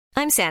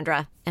I'm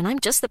Sandra, and I'm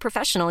just the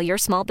professional your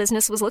small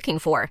business was looking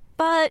for.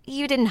 But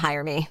you didn't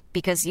hire me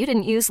because you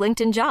didn't use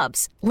LinkedIn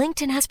Jobs.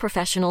 LinkedIn has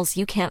professionals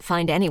you can't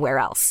find anywhere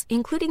else,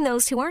 including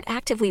those who aren't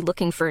actively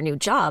looking for a new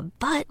job,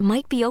 but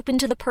might be open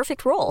to the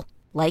perfect role,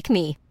 like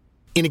me.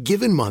 In a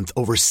given month,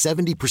 over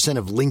 70%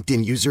 of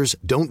LinkedIn users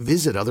don't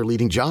visit other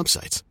leading job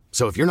sites.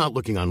 So if you're not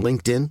looking on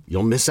LinkedIn,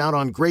 you'll miss out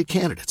on great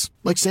candidates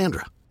like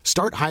Sandra.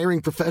 Start hiring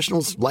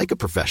professionals like a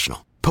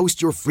professional.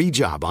 Post your free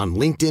job on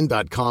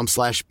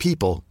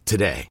linkedin.com/people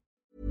today.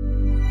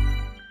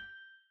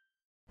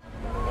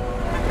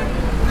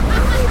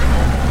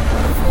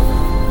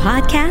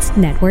 Podcast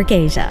Network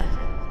Asia.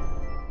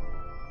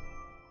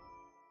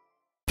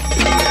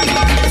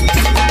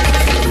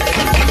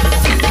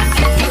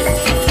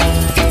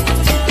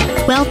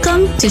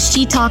 Welcome to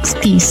She Talks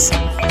Peace,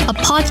 a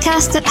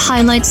podcast that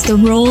highlights the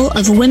role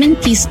of women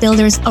peace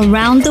builders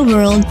around the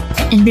world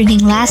in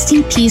bringing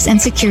lasting peace and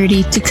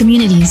security to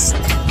communities.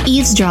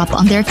 Eavesdrop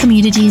on their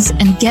communities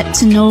and get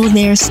to know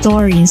their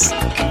stories.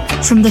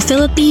 From the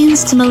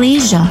Philippines to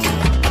Malaysia,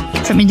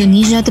 from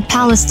Indonesia to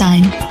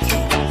Palestine,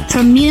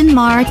 from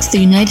Myanmar to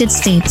the United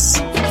States,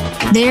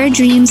 their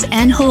dreams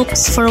and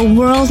hopes for a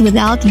world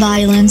without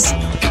violence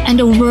and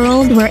a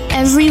world where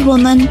every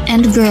woman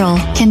and girl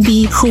can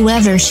be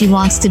whoever she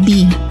wants to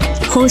be.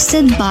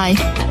 Hosted by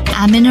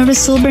Amina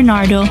Rasul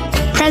Bernardo,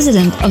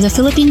 President of the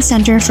Philippine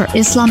Center for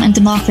Islam and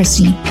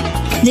Democracy.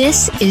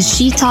 This is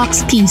She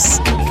Talks Peace.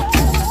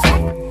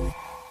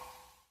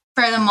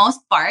 For the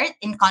most part,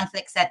 in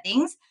conflict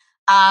settings,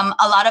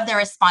 a lot of the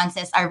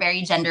responses are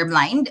very gender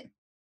blind.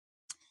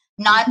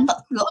 Not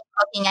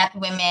looking at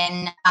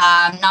women,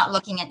 not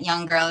looking at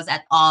young girls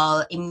at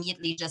all,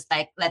 immediately just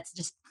like, let's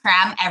just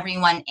cram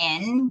everyone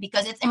in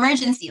because it's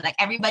emergency. Like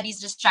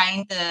everybody's just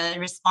trying to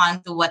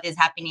respond to what is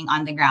happening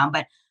on the ground.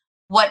 But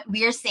what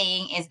we're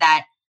saying is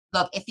that,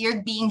 look, if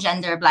you're being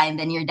gender blind,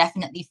 then you're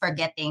definitely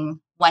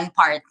forgetting one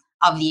part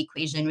of the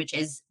equation, which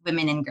is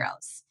women and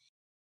girls.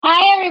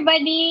 Hi,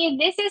 everybody.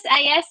 This is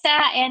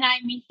Ayesa, and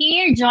I'm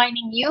here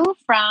joining you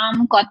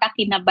from Kota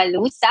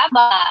Kinabalu,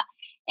 Sabah.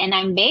 And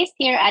I'm based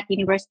here at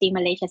University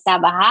Malaysia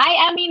Sabah.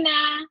 Hi,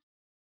 Amina.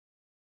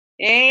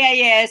 Hey,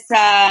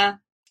 Ayesa.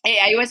 Hey,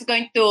 I was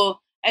going to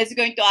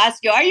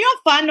ask you, are you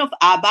a fan of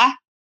ABBA?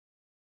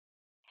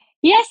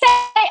 Yes,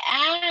 I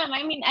am.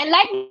 I mean, I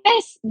like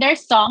their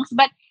songs,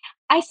 but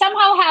I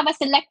somehow have a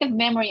selective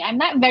memory. I'm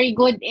not very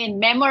good in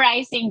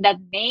memorizing the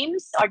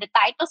names or the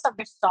titles of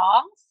the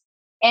songs.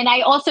 And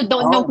I also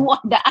don't know who are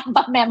the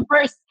ABBA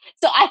members.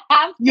 So I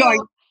have to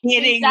You're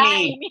kidding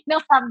resign, me.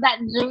 From that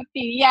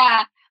duty.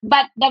 Yeah.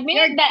 But the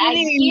minute that I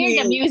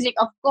hear the music,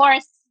 of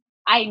course,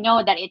 I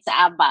know that it's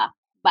ABBA.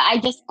 But I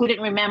just couldn't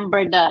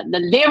remember the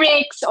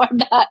lyrics or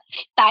the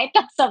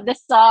titles of the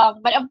song.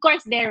 But of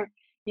course, they're,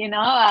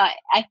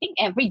 I think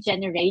every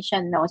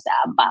generation knows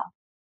ABBA.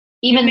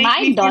 Even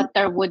my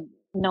daughter would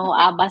know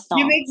ABBA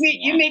songs.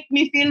 You make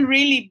me feel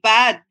really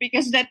bad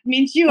because that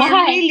means you are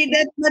really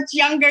that much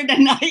younger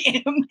than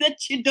I am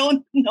that you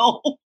don't know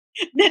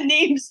the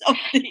names of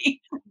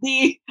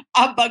the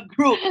ABBA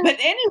group. But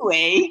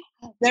anyway,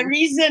 the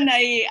reason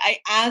I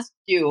asked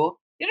you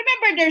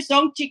remember their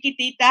song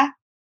Chiquitita?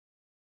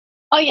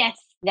 Oh yes,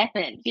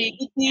 definitely.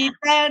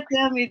 Chiquitita,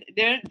 tell me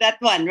that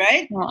one,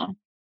 right?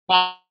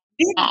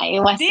 I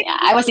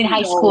was in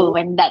high school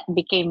when that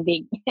became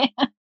big.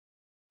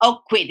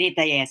 Oh, quit it,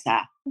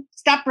 Ayesa.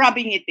 Stop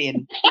rubbing it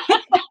in.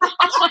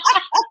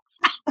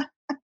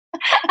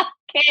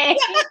 Okay.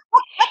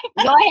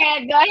 Go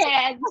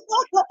ahead.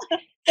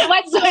 So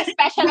what's so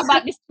special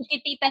about this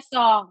Chiquitita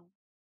song?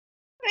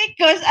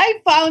 Because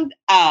I found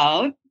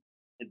out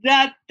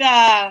that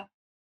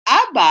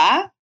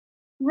ABBA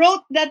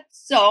wrote that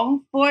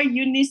song for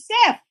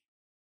UNICEF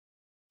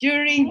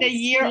during the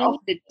Year of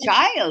the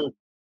Child,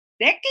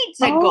 decades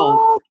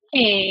ago.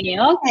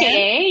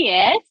 Okay,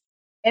 yes.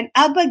 And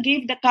ABBA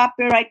gave the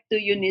copyright to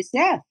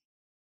UNICEF.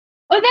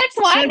 Oh, that's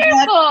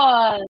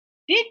wonderful.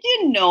 Did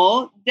you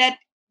know that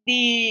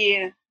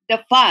the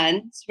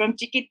funds from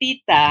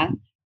Chiquitita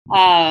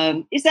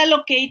is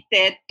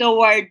allocated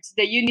towards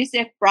the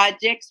UNICEF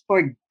projects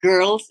for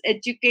girls'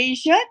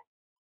 education?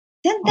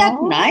 Isn't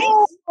that nice?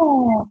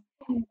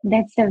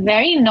 That's a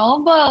very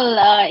noble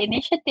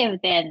initiative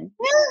then.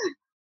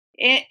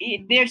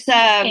 There's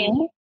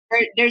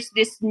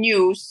this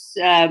news.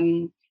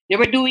 They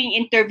were doing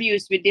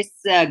interviews with these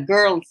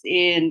girls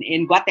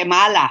in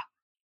Guatemala.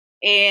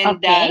 And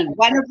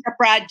one of the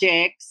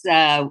projects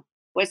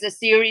was a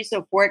series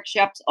of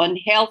workshops on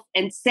health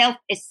and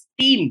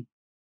self-esteem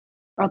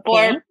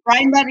for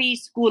primary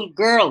school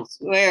girls,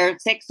 where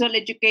sexual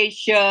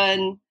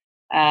education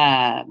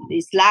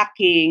is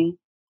lacking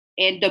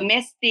and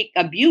domestic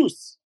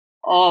abuse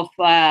of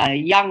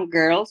young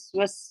girls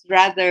was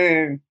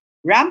rather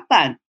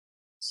rampant.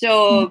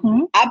 So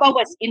ABBA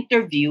was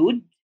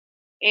interviewed,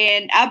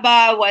 and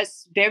ABBA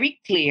was very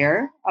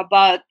clear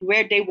about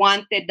where they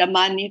wanted the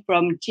money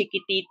from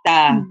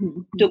Chiquitita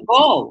to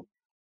go.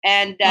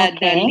 And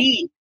the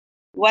lead,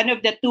 one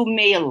of the two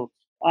males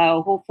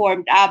who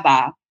formed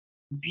ABBA,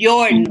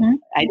 Bjorn. Mhm.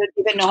 I don't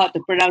even know how to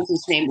pronounce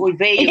his name.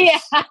 Ulvaeus. Yeah.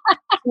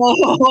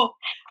 So,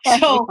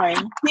 so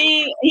Fine.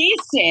 he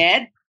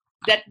said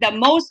that the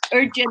most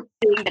urgent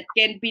thing that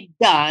can be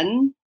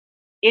done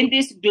in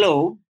this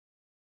globe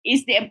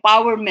is the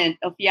empowerment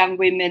of young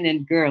women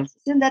and girls.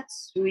 Isn't that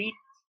sweet?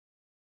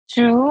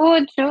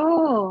 True,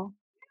 true.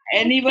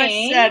 And he was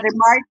Okay.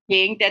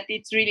 remarking that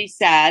it's really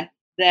sad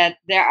that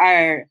there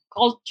are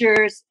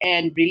cultures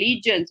and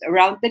religions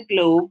around the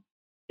globe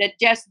that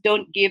just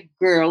don't give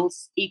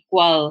girls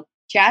equal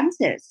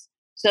chances.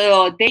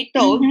 So they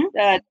told,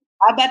 Mm-hmm.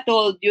 ABBA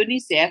told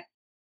UNICEF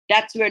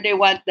that's where they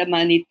want the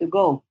money to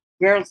go,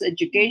 girls'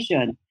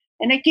 education.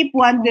 And I keep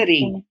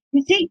wondering, Okay.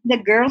 you think the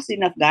girls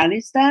in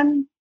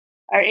Afghanistan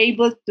are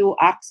able to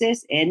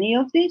access any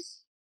of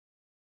this?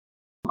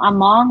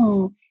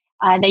 Among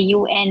the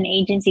UN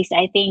agencies,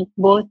 I think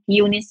both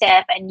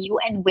UNICEF and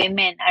UN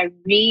Women are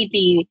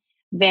really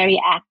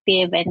very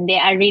active, and they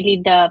are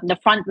really the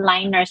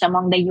frontliners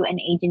among the UN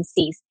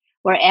agencies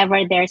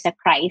wherever there's a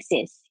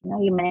crisis, Yeah.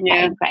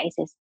 humanitarian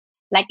crisis.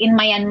 Like in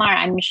Myanmar,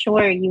 I'm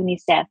sure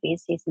UNICEF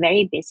is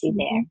very busy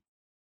there, Mhm.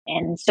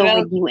 and so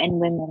Well, with UN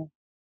Women.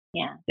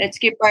 Yeah. let's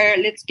keep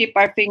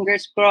our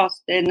fingers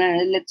crossed, and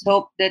let's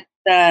hope that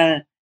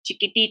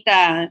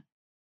Chiquitita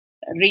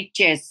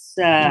reaches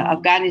Yeah.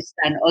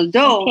 Afghanistan.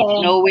 Although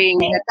Okay. knowing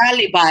Okay. the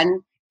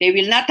Taliban, they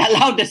will not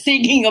allow the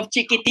singing of Oh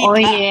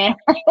Chiquitita. yeah.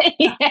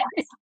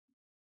 Yes.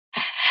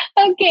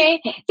 Okay.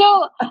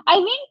 So I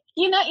think,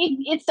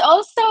 it's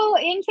also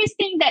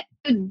interesting that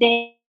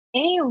today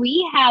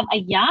we have a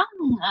young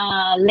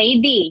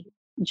lady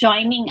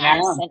joining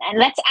us. Yeah. And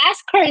let's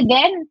ask her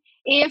then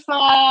if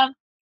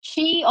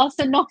she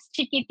also knows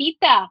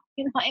Chiquitita,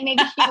 and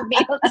maybe she will be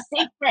able to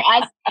sing for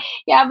us.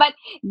 Yeah, but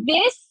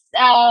this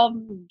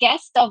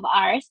guest of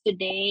ours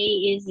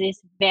today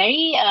is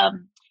very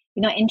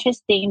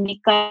interesting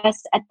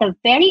because at the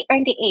very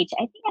early age,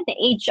 I think at the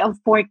age of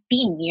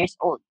 14 years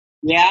old,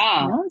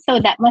 Yeah. so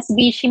that must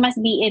be she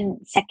must be in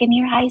second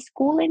year high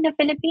school in the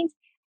Philippines.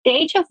 The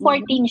age of Mhm.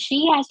 14,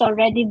 she has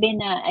already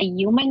been a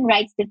human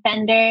rights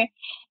defender,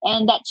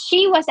 and that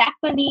she was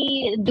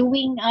actually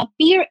doing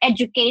peer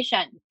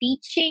education,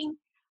 teaching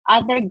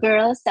other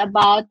girls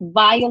about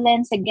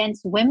violence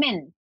against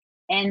women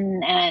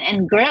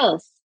and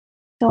girls.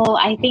 So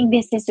I think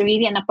this is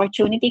really an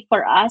opportunity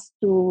for us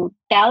to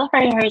tell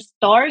her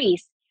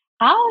stories.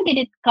 How did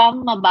it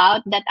come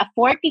about that a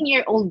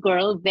 14-year-old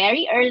girl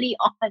very early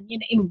on,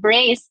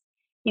 embraced,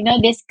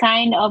 this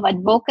kind of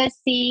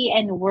advocacy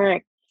and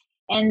work?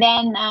 And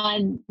then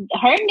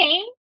her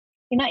name,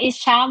 is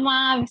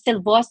Shama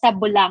Silvosa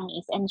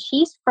Bulangis, and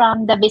she's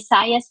from the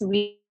Visayas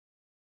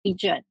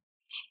region.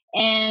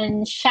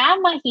 And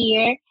Shama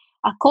here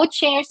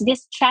co-chairs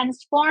this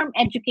Transform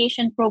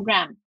Education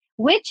Program,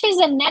 which is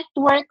a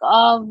network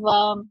of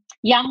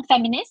young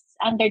feminists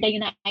under the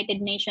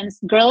United Nations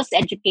Girls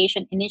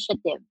Education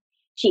Initiative.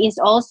 She is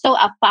also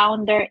a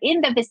founder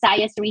in the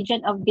Visayas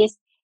region of this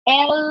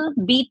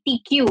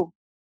LBTQ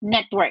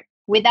network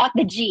without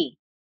the G.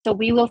 So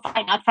we will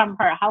find out from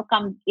her how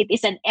come it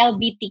is an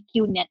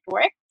LBTQ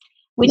network,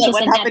 which is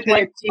What a happened to the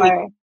network G?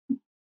 for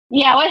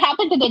what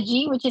happened to the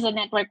G, which is a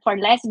network for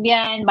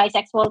lesbian,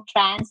 bisexual,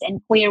 trans,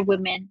 and queer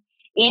women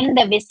in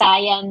the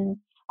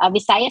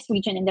Visayas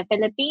region in the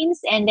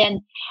Philippines. And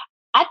then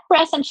at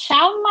present,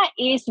 Shama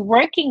is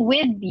working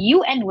with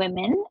UN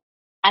Women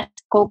as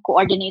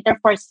co-coordinator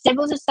for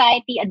civil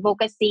society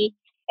advocacy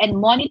and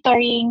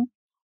monitoring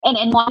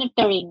and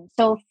monitoring.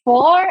 So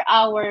for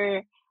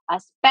our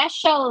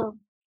special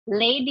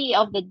lady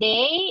of the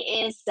day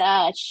is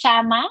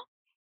Shama.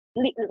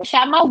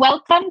 Shama,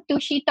 welcome to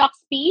She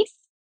Talks Peace.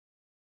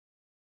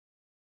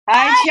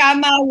 Hi,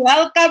 Shama.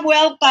 Welcome,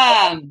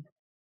 welcome.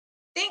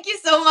 Thank you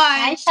so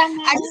Hi, much.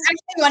 Shama. I just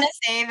actually want to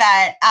say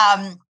that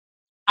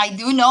I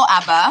do know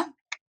ABBA.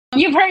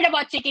 You've heard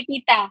about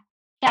Chiquitita,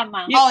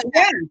 Shama. Oh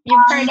Yeah.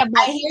 You've heard I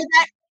about. hear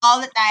that all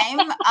the time.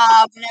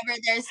 Whenever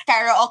there's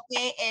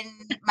karaoke in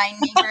my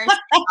neighbor's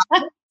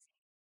house,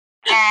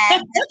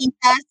 and the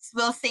titas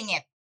will sing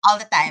it all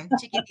the time.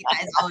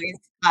 Chiquitita is always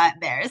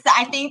there. So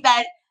I think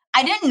that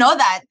I didn't know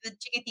that the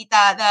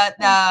Chiquitita,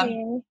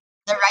 Okay.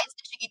 the rights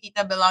to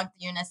Chiquitita belong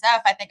to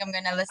UNICEF. I think I'm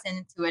gonna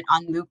listen to it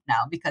on loop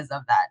now because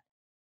of that.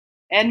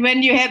 And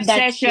when you have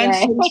That's sessions,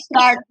 right. you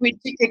start with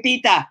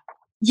Chiquitita.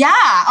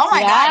 Yeah. Oh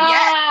my God.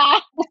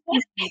 Yes.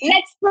 Yeah.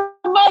 Let's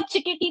promote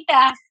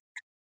Chiquitita.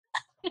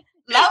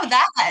 Love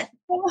that.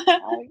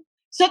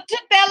 So to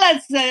tell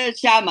us,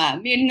 Shama, I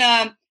mean,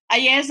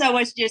 Ayesa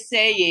was just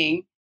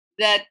saying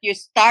that you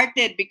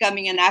started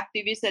becoming an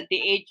activist at the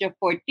age of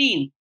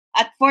 14.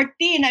 At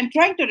 14, I'm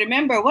trying to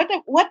remember what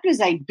was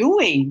I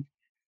doing?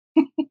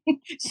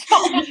 So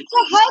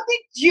how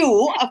did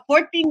you, a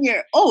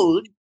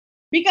 14-year-old,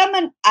 become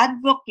an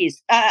advocate?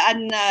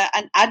 An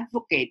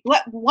advocate.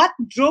 What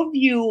drove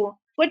you?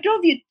 What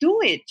drove you to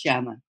it,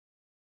 Shama?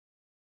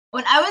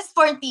 When I was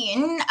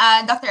 14,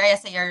 Dr.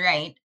 Ayasa, you're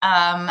right.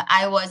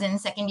 I was in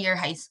second year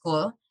high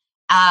school.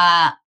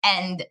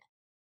 And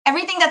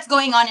everything that's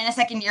going on in a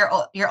second year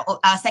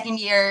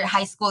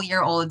high school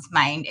year old's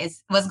mind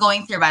was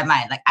going through my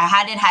mind. Like I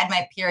hadn't had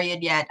my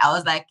period yet. I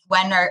was like,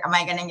 when am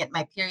I gonna get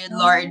my period,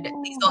 Lord?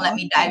 Please don't let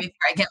me die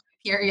before I get my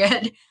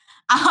period.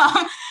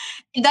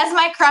 Does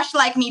my crush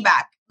like me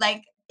back?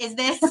 Like,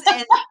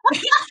 I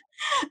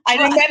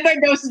remember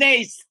those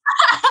days.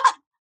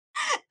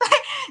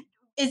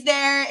 Is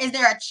there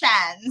a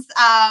chance?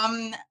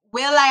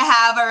 Will I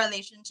have a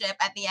relationship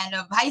at the end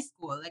of high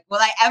school? Like, will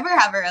I ever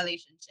have a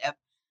relationship?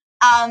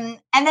 And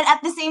then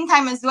at the same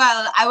time as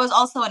well, I was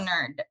also a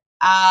nerd.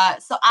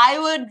 So I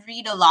would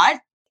read a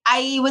lot.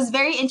 I was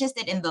very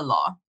interested in the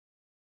law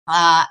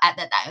at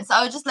that time. So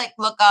I would just like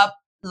look up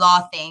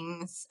law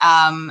things.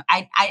 I'm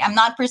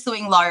not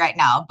pursuing law right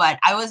now, but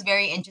I was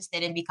very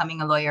interested in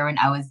becoming a lawyer when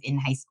I was in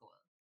high school.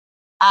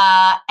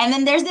 And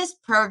then there's this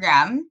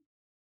program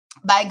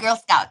by Girl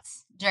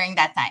Scouts during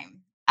that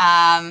time.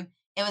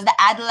 It was the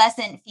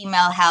Adolescent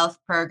Female Health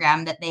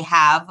Program that they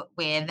have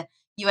with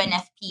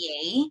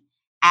UNFPA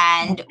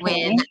and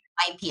with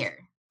YPeer.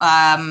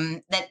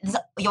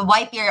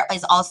 YPeer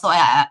is also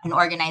an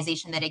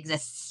organization that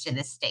exists to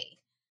this day.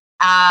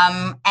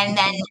 And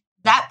then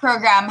that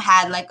program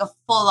had like a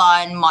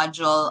full-on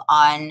module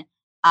on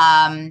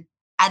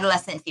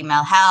adolescent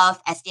female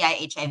health,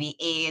 STI, HIV,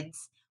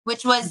 AIDS,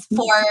 which was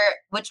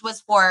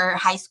for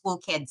high school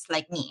kids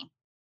like me.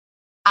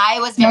 I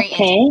was very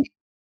interested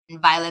in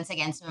violence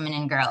against women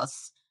and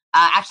girls.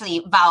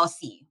 Actually,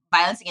 VAOC,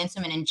 Violence Against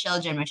Women and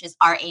Children, which is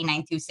RA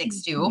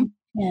 9262,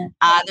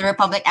 the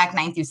Republic Act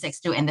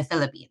 9262 in the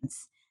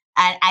Philippines.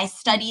 And I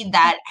studied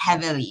that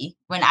heavily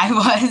after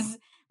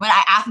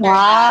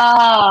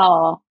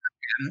that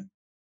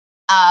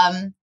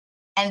program.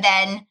 And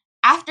then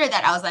after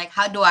that, I was like,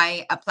 how do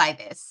I apply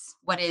this?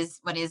 What is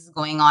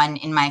going on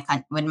in my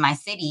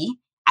city?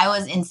 I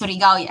was in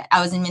Surigao yet. I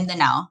was in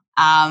Mindanao.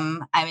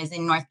 I was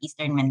in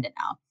northeastern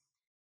Mindanao.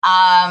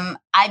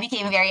 I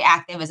became very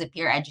active as a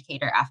peer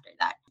educator after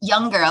that.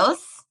 Young girls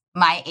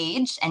my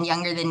age and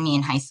younger than me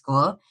in high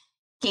school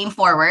came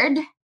forward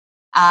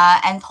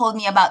and told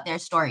me about their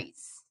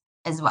stories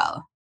as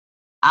well,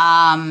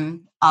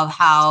 of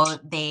how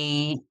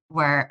they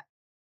were.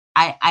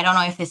 I don't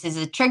know if this is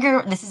a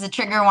trigger. This is a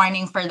trigger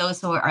warning for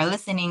those who are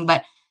listening,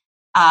 but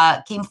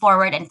came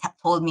forward and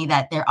told me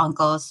that their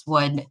uncles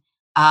would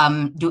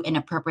do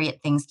inappropriate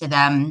things to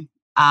them.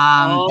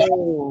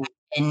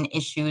 In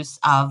issues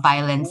of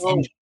violence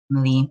in the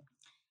family,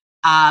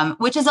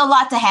 which is a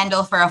lot to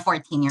handle for a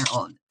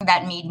 14-year-old.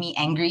 That made me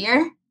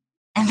angrier,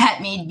 and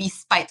that made me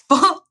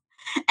spiteful,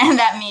 and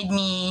that made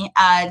me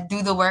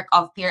do the work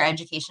of peer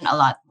education a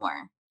lot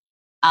more.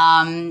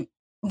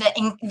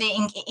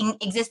 The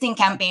existing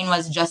campaign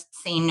was just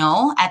say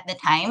no at the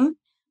time.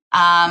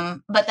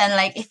 But then,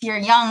 like, if you're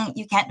young,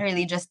 you can't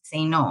really just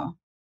say no,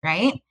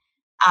 right?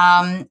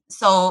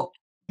 So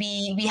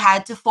we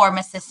had to form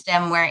a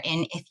system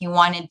wherein if you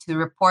wanted to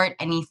report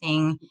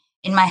anything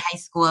in my high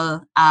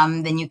school,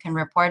 then you can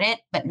report it,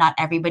 but not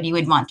everybody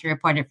would want to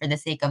report it for the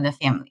sake of the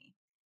family.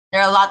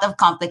 There are a lot of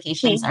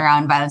complications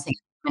around violence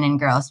against women and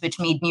girls, which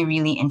made me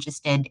really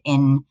interested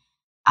in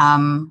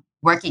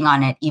working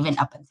on it even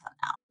up until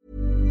now.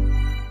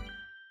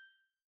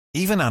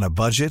 Even on a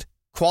budget,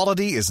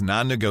 quality is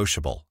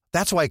non-negotiable.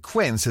 That's why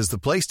Quince is the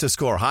place to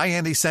score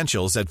high-end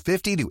essentials at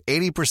 50 to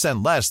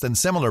 80% less than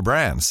similar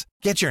brands.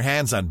 Get your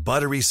hands on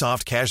buttery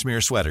soft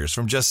cashmere sweaters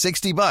from just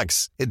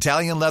 $60,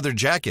 Italian leather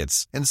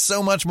jackets, and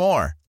so much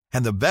more.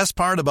 And the best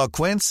part about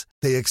Quince,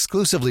 they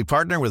exclusively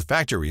partner with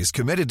factories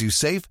committed to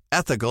safe,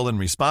 ethical, and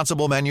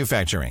responsible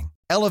manufacturing.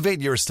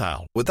 Elevate your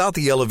style without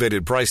the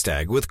elevated price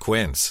tag with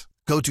Quince.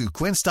 Go to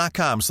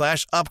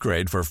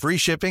quince.com/upgrade for free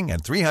shipping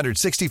and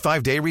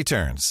 365-day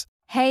returns.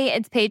 Hey,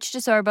 it's Paige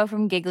DeSorbo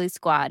from Giggly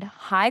Squad.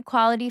 High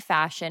quality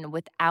fashion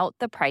without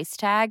the price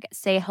tag.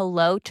 Say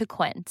hello to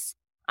Quince.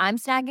 I'm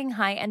snagging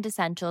high-end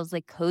essentials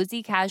like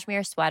cozy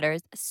cashmere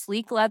sweaters,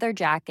 sleek leather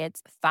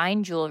jackets,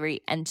 fine jewelry,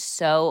 and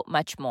so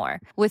much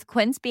more. With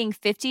Quince being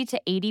 50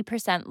 to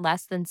 80%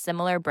 less than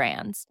similar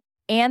brands.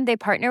 And they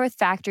partner with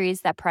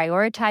factories that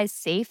prioritize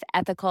safe,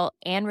 ethical,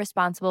 and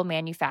responsible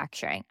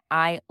manufacturing.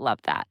 I love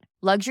that.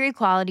 Luxury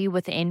quality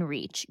within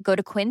reach. Go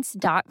to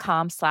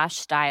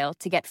quince.com/style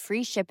to get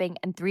free shipping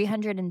and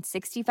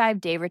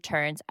 365-day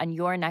returns on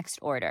your next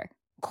order.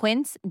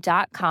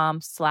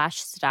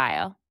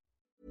 Quince.com/style.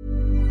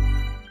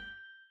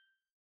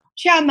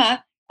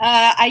 Shama,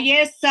 I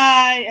guess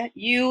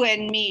you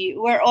and me,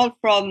 we're all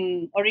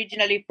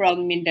originally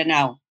from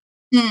Mindanao.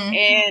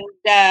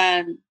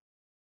 And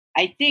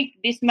I think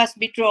this must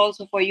be true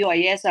also for you,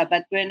 Ayesa.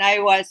 But when I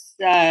was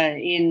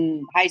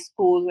in high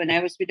school, when I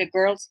was with the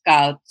Girl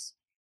Scouts,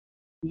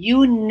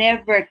 you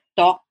never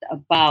talked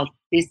about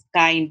this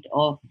kind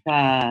of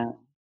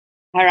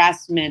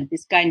harassment,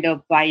 this kind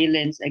of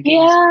violence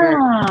against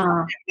girls, at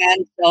the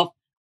hands of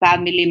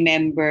family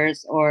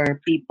members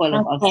or people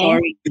of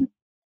authority.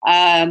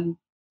 If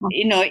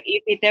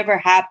it ever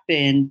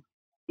happened,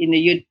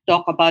 you'd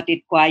talk about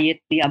it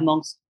quietly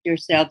amongst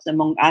yourselves,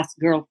 among us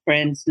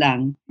girlfriends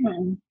lang.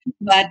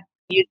 But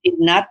you did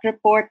not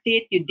report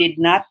it. You did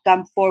not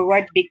come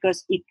forward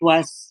because it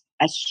was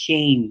a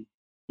shame.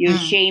 You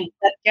shamed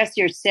not just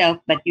yourself,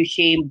 but you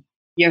shamed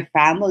your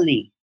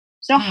family.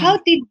 So how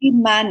did you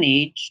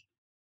manage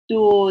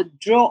to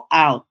draw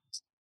out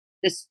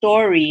the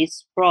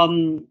stories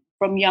from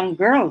young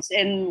girls,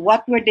 and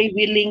what were they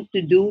willing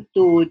to do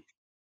to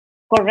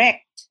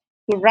correct,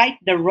 to right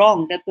the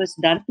wrong that was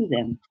done to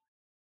them?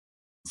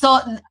 So,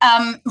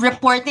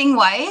 reporting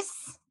wise,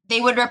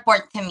 they would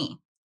report to me.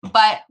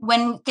 But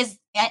because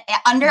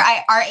under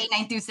RA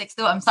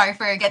 9262, I'm sorry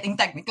for getting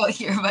technical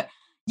here, but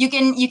you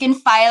can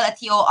file a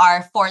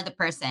TOR for the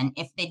person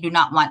if they do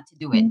not want to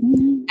do it.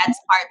 That's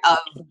part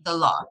of the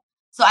law.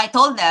 So I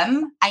told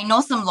them I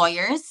know some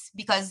lawyers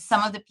because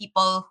some of the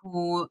people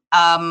who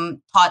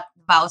taught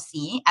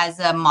VAUC as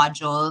a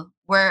module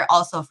were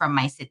also from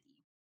my city.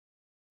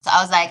 So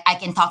I was like, I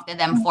can talk to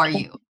them for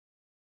you.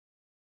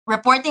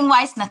 Reporting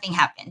wise, nothing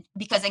happened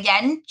because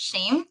again,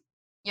 shame.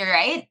 You're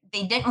right.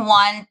 They didn't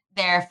want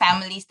their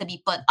families to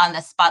be put on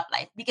the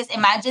spotlight because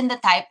imagine the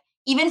type,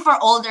 even for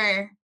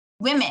older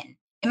women,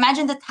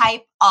 imagine the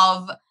type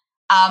of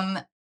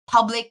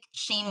public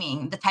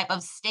shaming, the type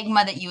of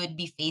stigma that you would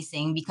be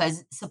facing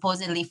because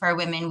supposedly for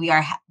women we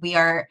are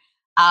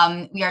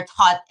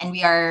taught and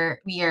we are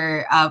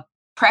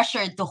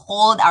pressured to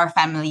hold our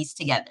families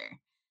together.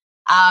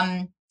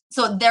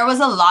 So there was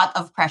a lot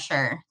of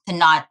pressure to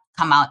not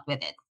come out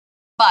with it.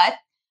 But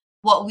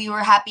what we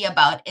were happy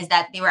about is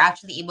that they were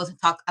actually able to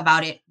talk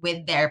about it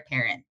with their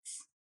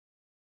parents.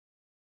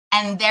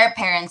 And their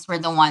parents were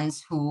the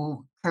ones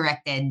who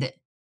corrected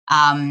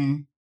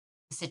the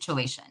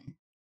situation.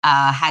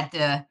 Had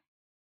to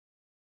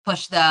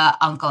push the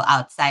uncle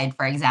outside,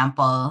 for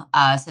example,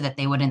 so that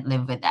they wouldn't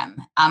live with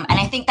them. And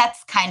I think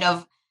that's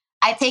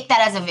I take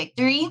that as a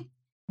victory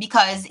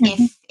because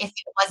if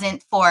it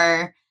wasn't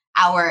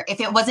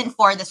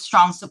for the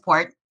strong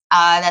support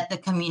that the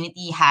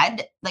community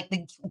had, like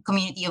the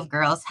community of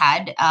girls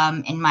had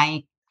in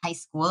my high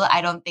school,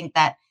 I don't think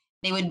that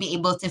they would be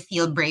able to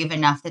feel brave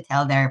enough to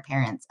tell their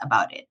parents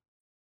about it.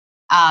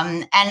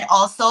 And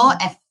also,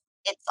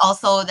 it's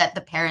also that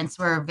the parents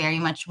were very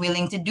much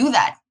willing to do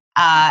that,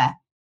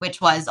 which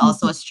was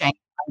also a strength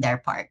on their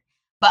part.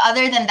 But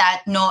other than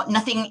that,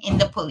 nothing in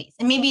the police.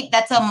 And maybe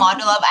that's a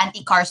model of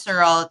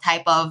anti-carceral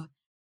type of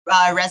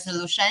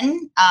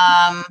resolution.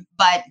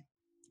 But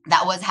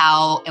that was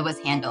how it was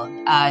handled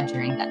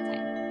during that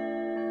time.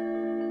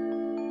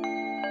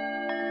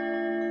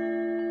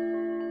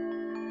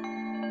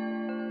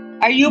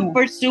 Are you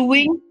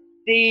pursuing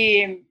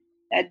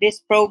these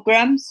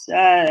programs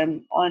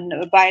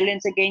on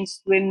violence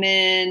against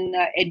women,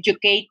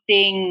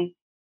 educating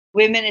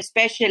women,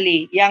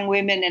 especially young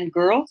women and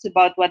girls,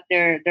 about what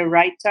their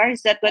rights are?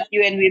 Is that what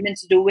UN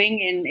Women's doing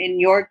in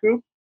your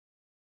group?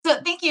 So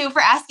thank you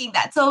for asking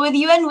that. So with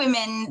UN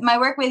Women, my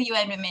work with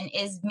UN Women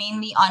is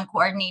mainly on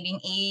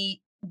coordinating a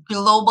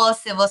global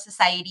civil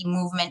society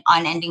movement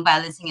on ending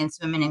violence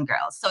against women and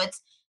girls. So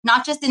it's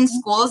not just in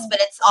schools, but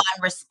it's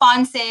on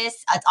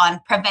responses, it's on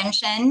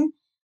prevention,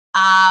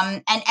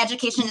 and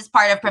education is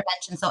part of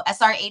prevention. So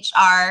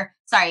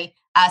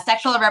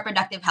sexual and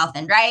reproductive health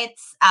and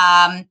rights,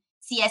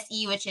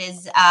 CSE, which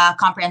is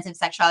comprehensive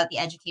sexuality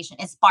education,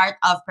 is part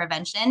of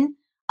prevention,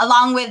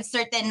 along with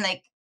certain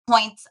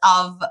points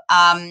of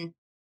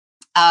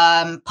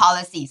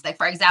policies. Like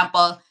for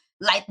example,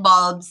 light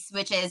bulbs,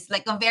 which is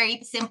like a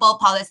very simple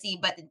policy,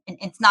 but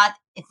it's not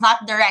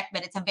direct,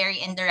 but it's a very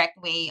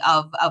indirect way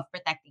of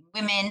protecting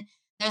women.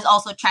 There's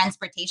also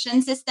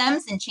transportation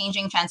systems and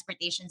changing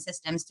transportation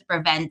systems to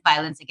prevent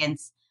violence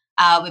against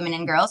women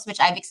and girls, which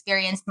I've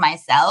experienced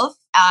myself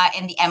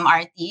in the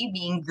MRT,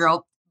 being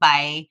groped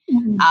by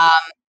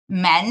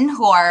men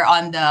who are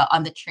on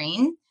the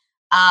train,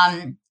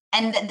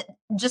 and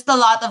just a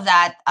lot of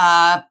that,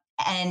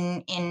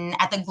 and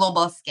at the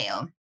global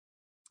scale.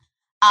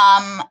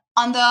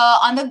 On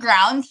the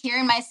ground here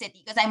in my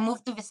city, because I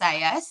moved to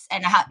Visayas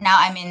and now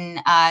I'm in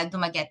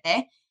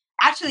Dumaguete.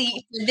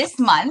 Actually, for this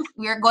month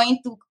we're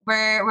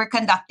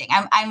conducting.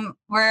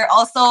 We're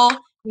also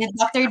with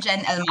Dr. Jen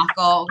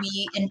Elmaco.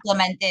 We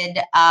implemented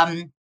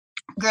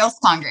Girls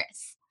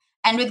Congress,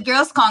 and with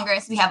Girls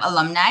Congress we have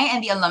alumni,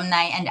 and the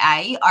alumni and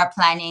I are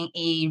planning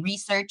a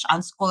research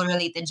on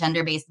school-related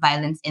gender-based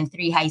violence in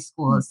 3 high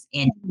schools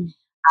in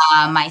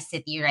my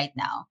city right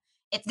now.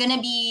 It's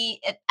gonna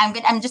be.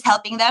 I'm just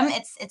helping them.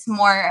 It's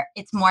more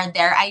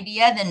their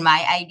idea than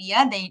my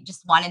idea. They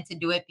just wanted to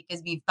do it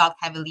because we've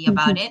talked heavily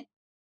about it.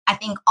 I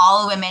think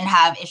all women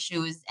have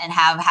issues and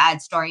have had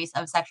stories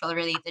of sexual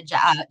related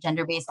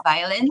gender-based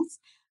violence.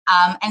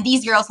 And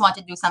these girls want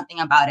to do something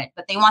about it,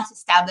 but they want to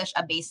establish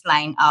a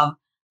baseline of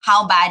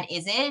how bad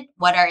is it?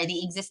 What are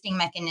the existing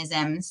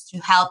mechanisms to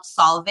help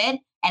solve it?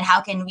 And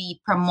how can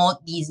we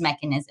promote these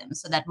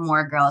mechanisms so that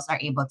more girls are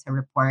able to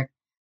report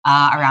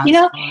around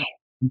school?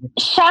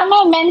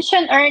 Sharma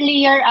mentioned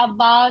earlier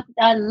about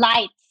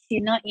lights,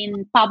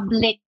 in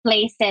public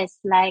places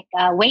like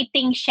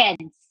waiting sheds.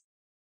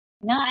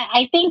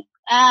 I think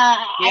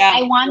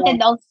I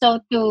wanted also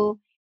to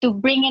to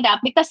bring it up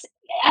because,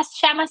 as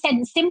Shama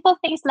said, simple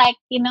things like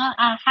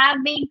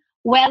having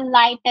well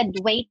lighted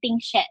waiting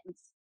sheds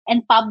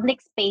and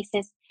public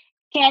spaces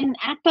can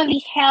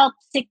actually help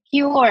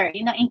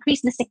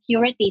increase the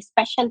security,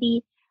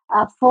 especially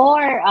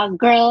for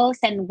girls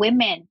and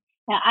women.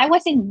 I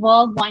was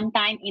involved one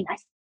time in a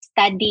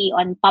study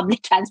on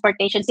public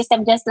transportation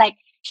system, just like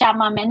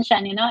Shama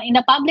mentioned. In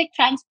the public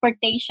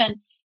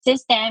transportation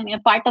system,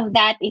 part of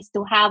that is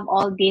to have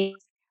all these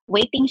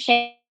waiting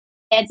sheds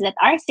that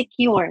are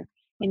secure,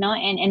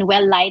 and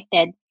well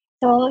lighted.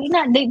 So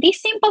these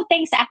simple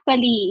things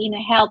actually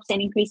helps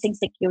in increasing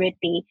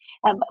security.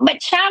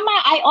 But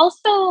Shama, I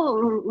also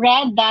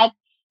read that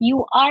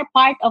you are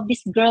part of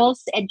this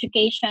girls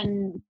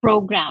education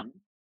program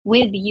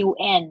with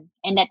UN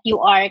and that you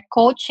are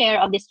co-chair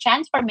of this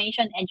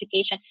transformation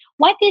education.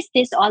 What is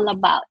this all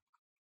about?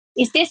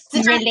 Is this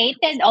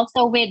related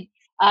also with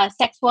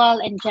sexual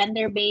and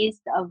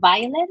gender-based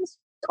violence,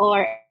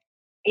 or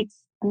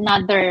it's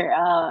another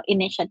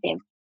initiative?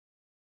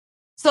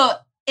 So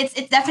it's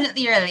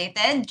definitely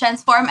related.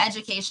 Transform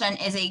Education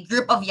is a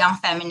group of young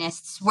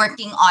feminists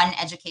working on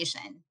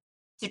education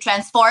to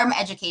transform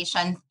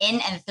education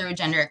in and through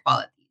gender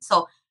equality.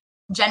 So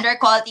gender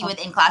equality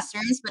within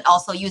classrooms, but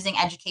also using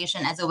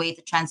education as a way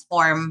to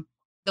transform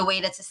the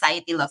way that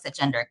society looks at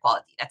gender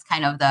equality. That's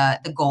kind of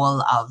the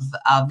goal of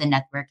the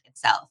network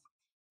itself.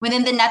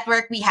 Within the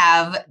network, we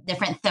have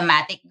different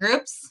thematic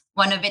groups.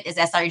 One of it is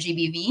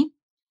SRGBV,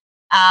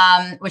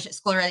 which is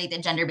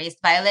school-related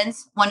gender-based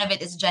violence. One of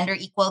it is gender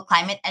equal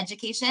climate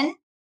education.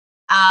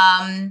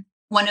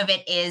 One of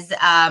it is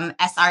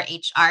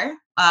SRHR,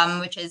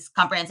 which is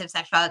comprehensive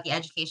sexuality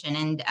education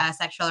and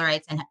sexual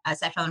rights and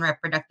sexual and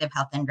reproductive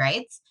health and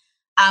rights.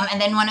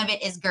 And then one of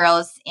it is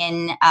girls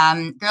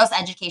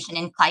education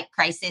in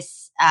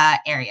crisis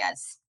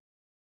areas.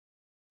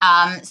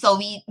 So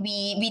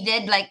we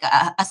did like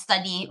a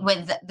study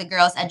with the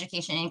girls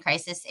education in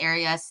crisis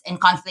areas in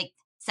conflict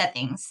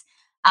settings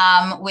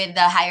with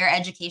the higher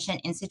education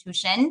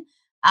institution,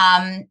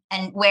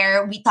 and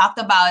where we talked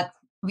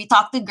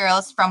to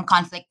girls from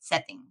conflict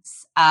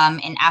settings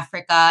in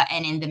Africa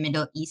and in the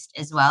Middle East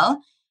as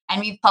well. And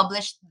we've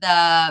published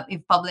a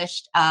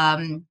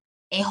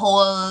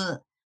whole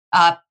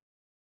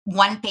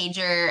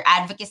one-pager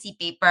advocacy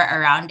paper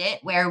around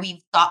it, where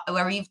we've talked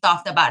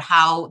about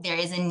how there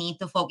is a need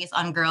to focus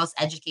on girls'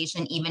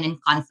 education even in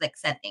conflict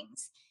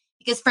settings,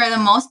 because for the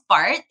most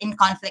part in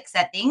conflict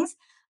settings,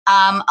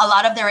 a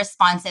lot of the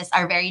responses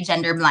are very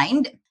gender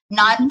blind,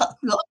 not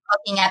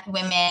looking at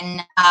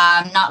women,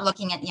 not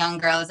looking at young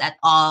girls at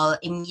all.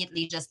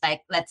 Immediately, just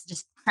like, let's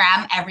just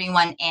cram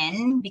everyone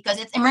in because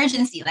it's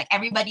emergency. Like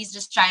everybody's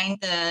just trying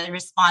to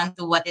respond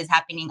to what is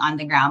happening on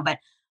the ground. But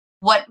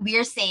what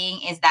we're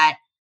saying is that,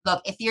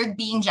 look, if you're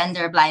being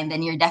gender blind,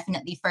 then you're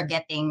definitely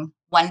forgetting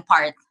one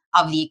part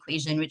of the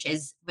equation, which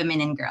is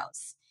women and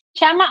girls.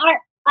 Shama,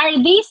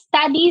 are these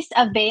studies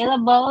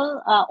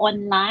available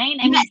online?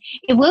 I mean,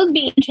 it will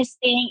be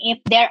interesting if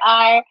there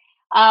are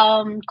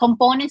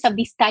components of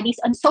these studies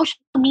on social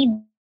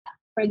media,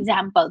 for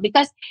example,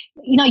 because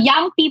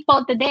young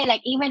people today,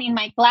 like even in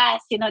my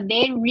class,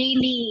 they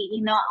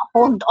really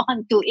hold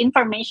on to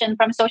information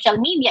from social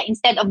media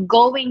instead of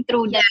going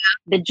through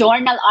the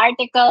journal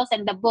articles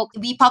and the book.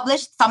 We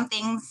published some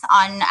things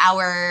on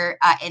our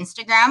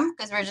Instagram,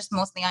 because we're just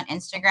mostly on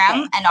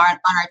Instagram, and on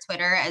our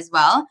Twitter as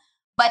well.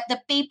 But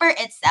the paper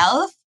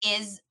itself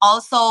is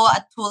also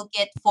a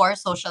toolkit for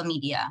social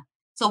media.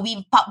 So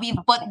we've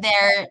put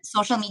there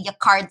social media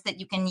cards that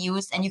you can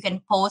use and you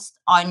can post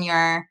on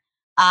your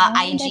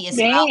IG as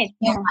well.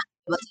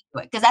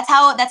 Because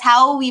that's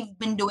how we've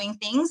been doing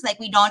things. Like,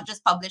 we don't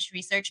just publish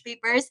research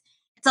papers.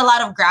 It's a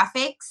lot of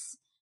graphics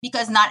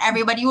because not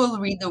everybody will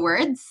read the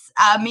words.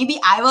 Maybe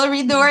I will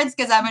read the words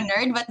because I'm a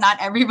nerd, but not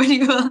everybody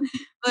will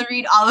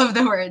read all of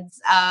the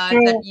words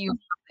that you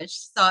publish.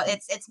 So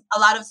it's a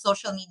lot of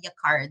social media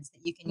cards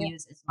that you can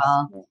use as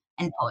well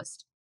and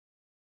post.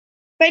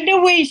 By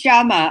the way,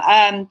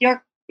 Shama,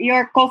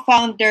 you're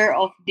co-founder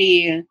of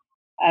the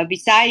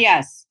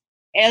Visayas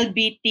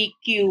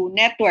LGBTQ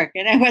network,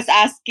 and I was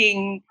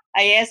asking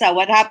Ayesah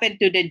what happened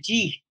to the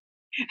G.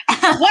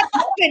 What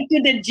happened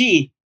to the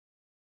G?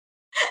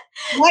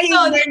 Why is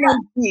there no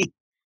G?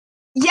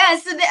 Yeah,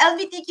 so the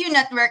LGBTQ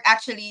network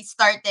actually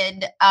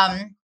started.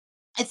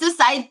 It's a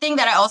side thing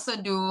that I also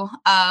do,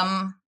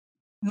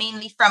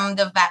 mainly from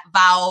the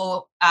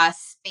VOW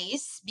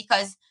space,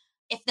 because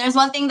if there's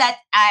one thing that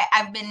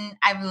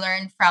I've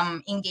learned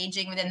from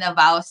engaging within the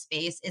VOW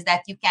space is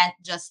that you can't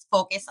just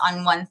focus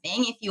on one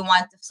thing. If you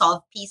want to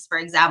solve peace, for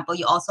example,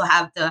 you also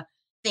have to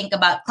think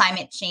about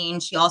climate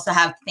change. You also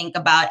have to think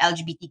about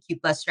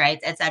LGBTQ plus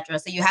rights, etc.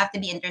 So you have to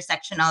be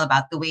intersectional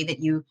about the way that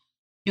you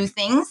do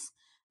things.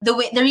 The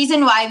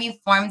reason why we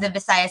formed the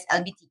Visayas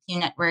LGBTQ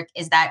network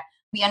is that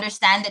we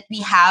understand that we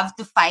have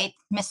to fight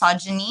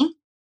misogyny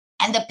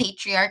and the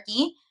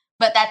patriarchy,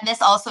 but that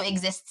this also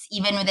exists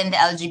even within the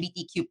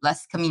LGBTQ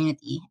plus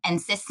community.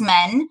 And cis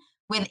men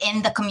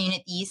within the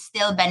community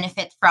still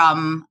benefit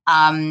from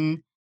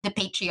the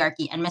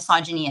patriarchy and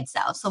misogyny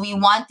itself. So we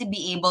want to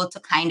be able to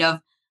kind of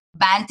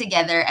band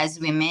together as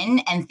women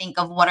and think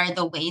of what are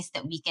the ways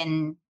that we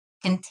can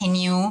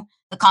continue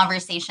the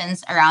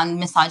conversations around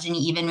misogyny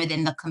even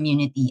within the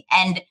community,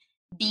 and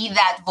be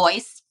that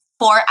voice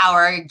for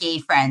our gay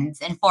friends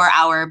and for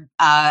our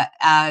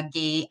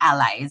gay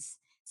allies,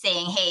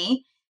 saying,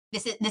 hey,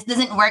 this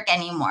doesn't work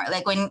anymore.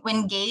 Like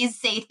when gays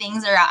say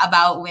things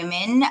about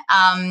women,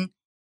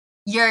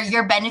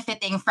 you're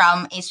benefiting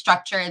from a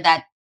structure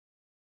that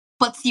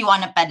puts you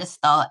on a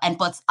pedestal and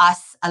puts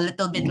us a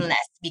little bit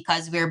less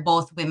because we're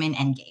both women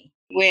and gay.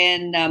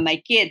 When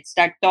my kids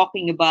start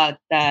talking about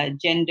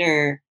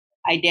gender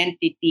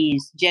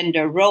identities,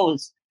 gender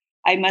roles,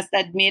 I must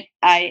admit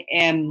I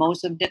am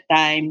most of the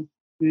time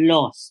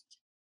lost.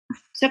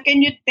 So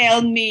can you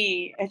tell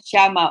me,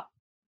 Shama,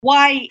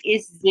 why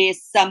is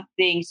this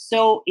something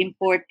so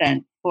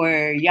important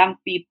for young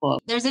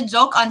people? There's a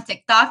joke on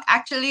TikTok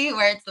actually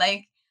where it's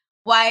like,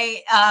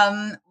 why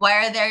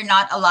are there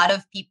not a lot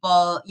of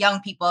young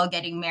people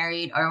getting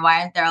married, or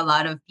why aren't there a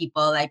lot of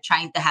people like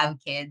trying to have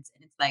kids?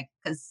 And it's like,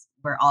 because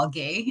we're all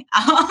gay.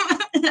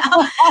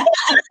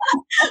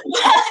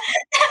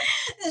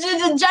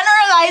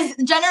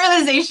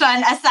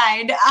 Generalization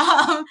aside,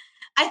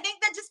 I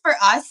think that just for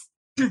us,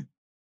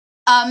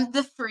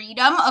 the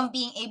freedom of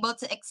being able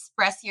to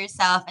express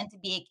yourself and to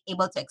be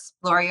able to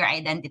explore your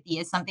identity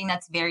is something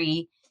that's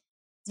very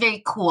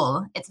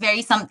cool. It's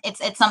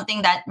it's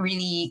something that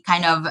really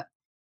kind of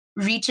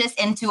reaches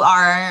into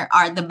our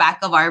the back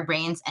of our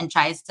brains and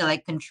tries to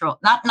like control,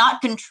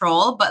 not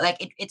control, but like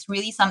it's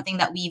really something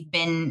that we've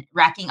been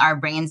racking our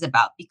brains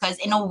about, because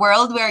in a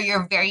world where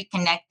you're very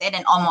connected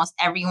and almost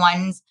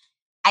everyone's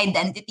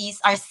identities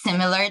are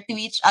similar to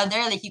each other,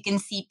 like you can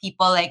see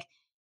people like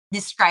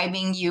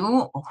describing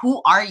you,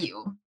 who are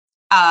you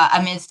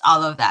amidst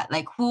all of that,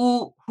 like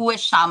who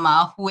is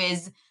Shama, who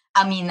is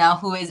Amina,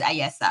 who is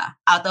Ayesa,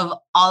 out of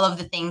all of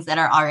the things that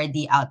are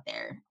already out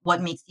there,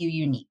 what makes you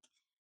unique?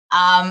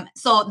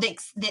 So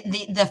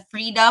the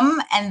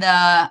freedom and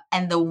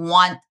the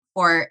want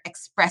for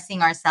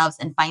expressing ourselves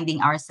and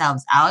finding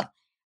ourselves out, I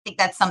think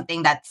that's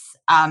something that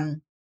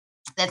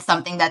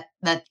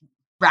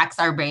racks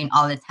our brain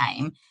all the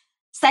time.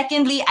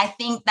 Secondly, I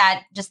think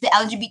that just the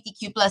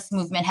LGBTQ plus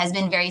movement has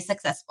been very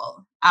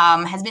successful.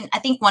 Has been, I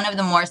think, one of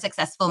the more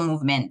successful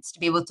movements to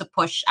be able to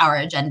push our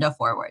agenda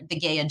forward, the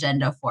gay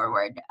agenda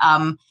forward.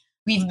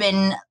 We've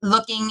been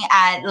looking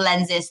at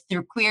lenses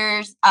through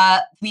queers.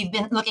 We've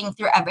been looking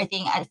through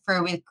everything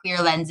with queer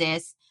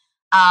lenses.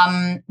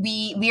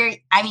 We're,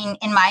 I mean,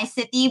 in my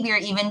city, we're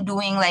even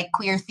doing like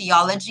queer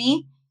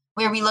theology,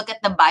 where we look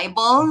at the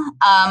Bible,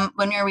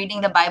 when we're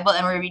reading the Bible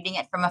and we're reading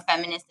it from a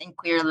feminist and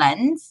queer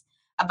lens,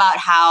 about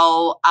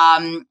how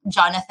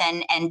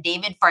Jonathan and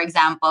David, for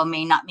example,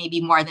 may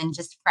be more than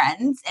just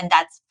friends, and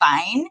that's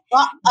fine.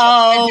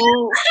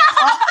 Uh-oh.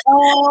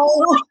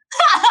 Uh-oh.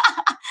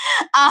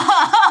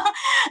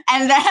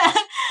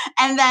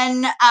 And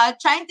then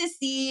trying to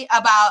see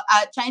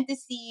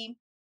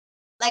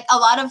like a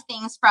lot of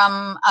things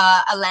from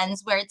a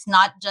lens where it's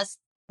not just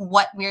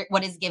what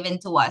is given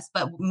to us,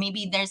 but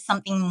maybe there's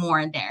something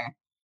more there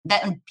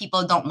that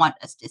people don't want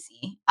us to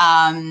see,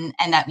 and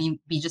that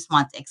we just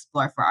want to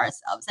explore for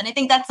ourselves. And I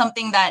think that's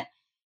something that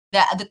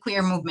the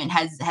queer movement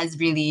has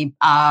really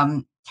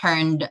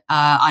turned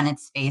on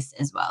its face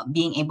as well,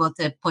 being able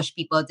to push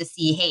people to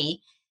see, hey,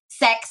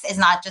 sex is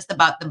not just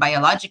about the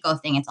biological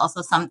thing, it's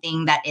also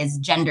something that is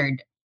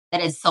gendered,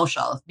 that is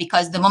social,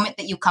 because the moment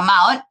that you come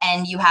out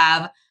and you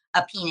have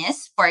a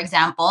penis, for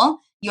example,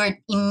 you're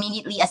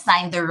immediately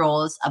assigned the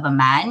roles of a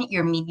man,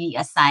 you're immediately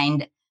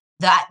assigned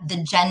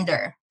the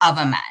gender of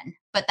a man,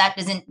 but that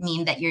doesn't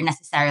mean that you're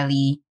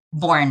necessarily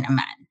born a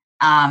man,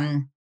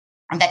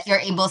 and that you're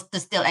able to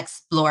still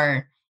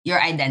explore your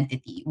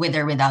identity with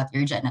or without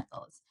your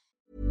genitals.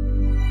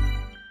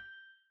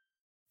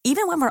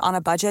 Even when we're on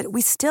a budget,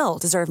 we still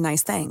deserve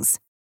nice things.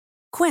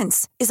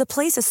 Quince is a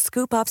place to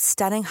scoop up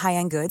stunning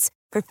high-end goods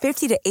for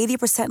 50 to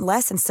 80%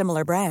 less than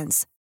similar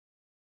brands.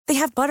 They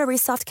have buttery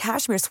soft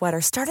cashmere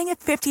sweaters starting at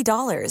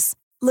 $50,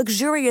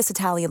 luxurious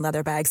Italian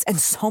leather bags, and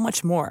so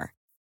much more.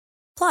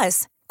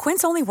 Plus,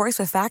 Quince only works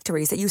with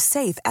factories that use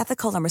safe,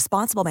 ethical, and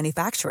responsible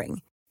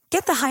manufacturing.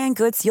 Get the high-end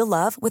goods you'll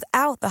love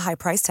without the high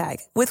price tag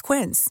with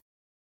Quince.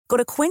 Go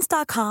to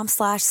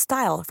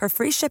quince.com/style for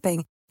free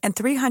shipping and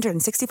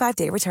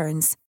 365-day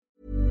returns.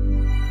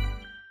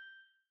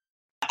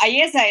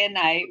 Ayesa and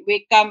I,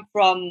 we come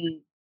from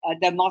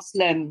the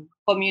Muslim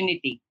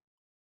community.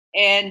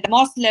 And the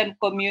Muslim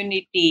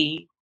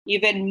community,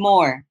 even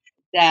more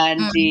than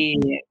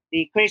the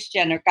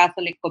Christian or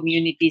Catholic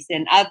communities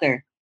and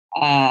other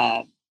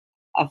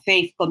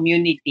faith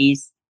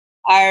communities,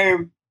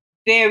 are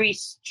very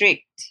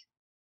strict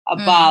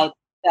about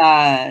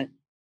the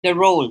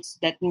roles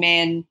that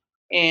men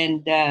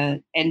and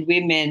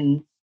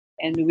women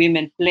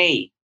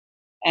play.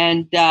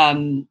 And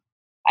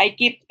I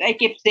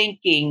keep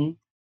thinking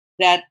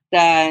that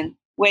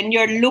when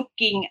you're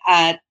looking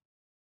at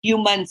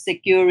human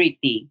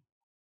security,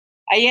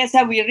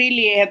 Ayesa, we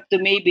really have to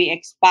maybe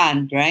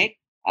expand, right,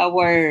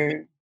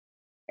 our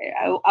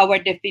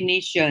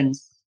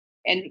definitions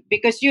And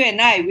because you and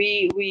I,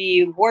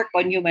 we work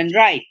on human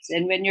rights,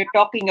 and when you're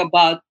talking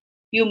about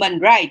human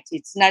rights,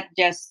 it's not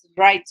just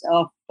rights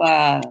of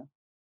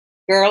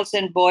girls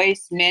and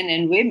boys, men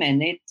and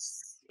women.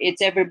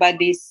 It's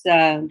everybody's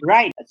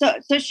right.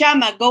 So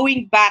Shama,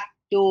 going back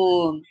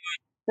to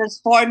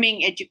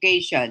transforming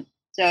education.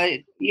 So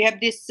you have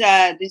this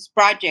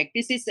project.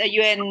 This is a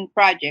UN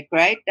project,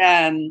 right?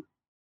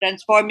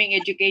 Transforming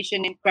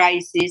education in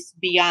crisis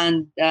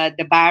beyond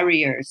the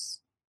barriers.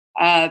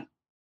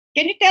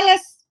 Can you tell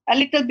us a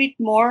little bit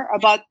more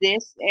about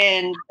this,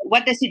 and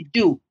what does it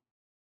do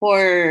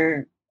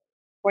for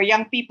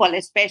young people,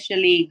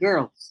 especially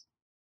girls?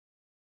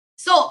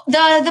 So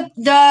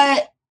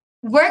the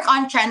work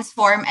on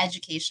transform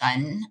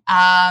education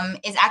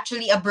is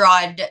actually a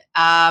broad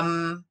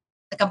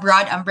like a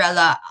broad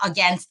umbrella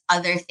against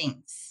other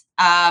things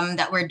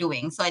that we're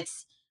doing. So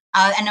it's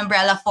an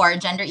umbrella for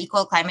gender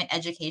equal climate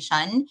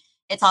education.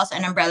 It's also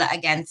an umbrella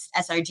against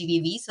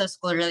SRGBV, so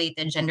school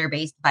related gender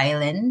based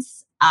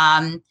violence.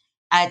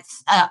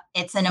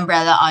 It's an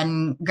umbrella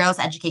on girls'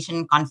 education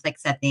in conflict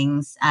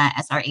settings,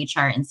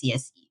 SRHR and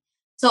CSE.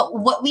 So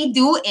what we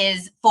do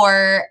is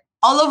for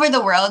all over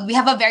the world, we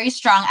have a very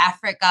strong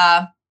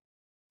Africa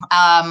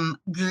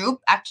group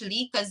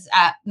actually, because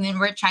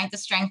we're trying to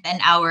strengthen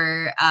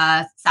our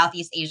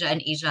Southeast Asia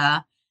and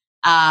Asia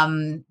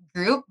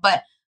group.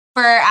 But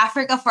for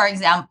Africa, for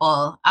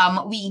example,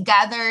 we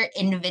gather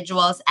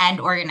individuals and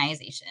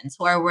organizations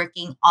who are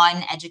working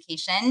on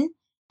education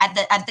at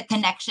the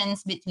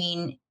connections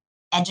between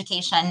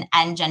education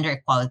and gender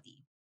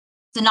equality.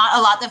 So not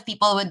a lot of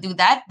people would do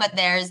that, but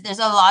there's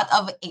a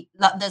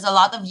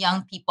lot of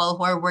young people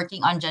who are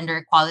working on gender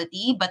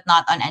equality but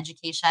not on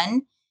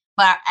education.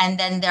 And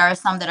then there are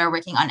some that are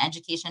working on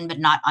education but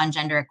not on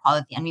gender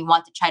equality, and we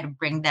want to try to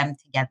bring them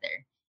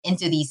together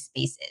into these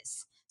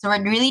spaces. So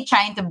we're really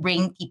trying to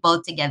bring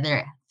people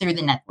together through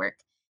the network.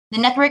 The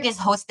network is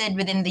hosted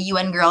within the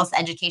UN Girls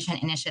Education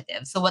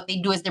Initiative. So what they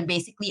do is they're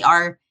basically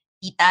our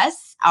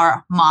titas,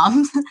 our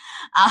moms,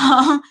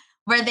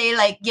 where they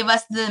like give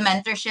us the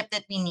mentorship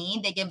that we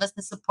need. They give us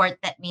the support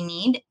that we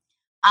need.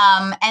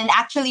 And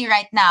actually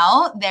right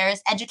now,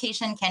 there's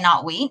Education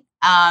Cannot Wait.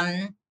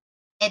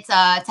 It's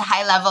a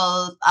high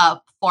level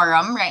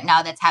forum right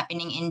now that's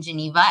happening in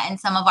Geneva. And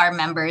some of our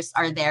members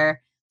are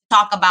there to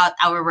talk about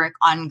our work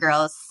on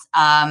girls'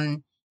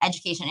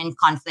 education in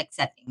conflict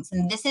settings.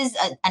 And this is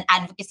an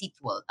advocacy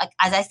tool. Like,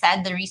 as I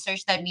said, the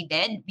research that we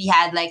did, we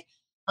had like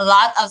a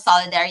lot of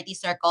solidarity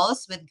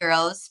circles with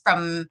girls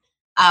from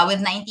with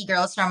 90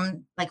 girls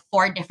from like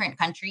 4 different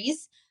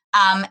countries.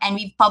 And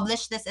we've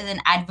published this as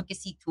an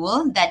advocacy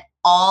tool that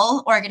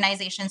all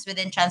organizations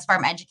within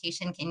Transform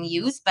Education can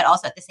use, but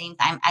also at the same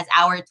time as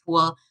our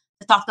tool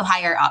to talk to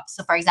higher ups.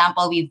 So for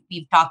example,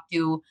 we've talked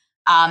to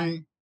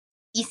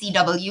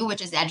ECW,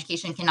 which is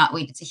Education Cannot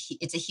Wait.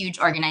 It's a huge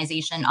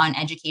organization on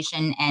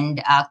education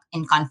and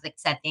in conflict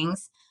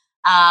settings.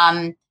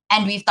 And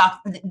we've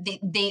talked,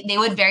 they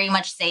would very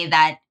much say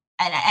that,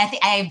 and I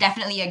think I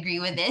definitely agree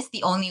with this.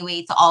 The only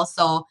way to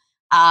also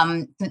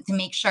to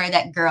make sure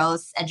that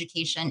girls'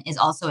 education is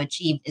also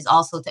achieved is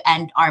also to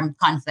end armed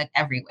conflict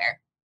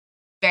everywhere.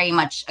 Very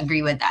much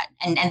agree with that,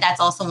 and that's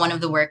also one of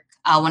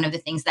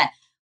the things that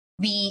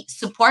we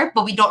support,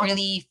 but we don't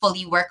really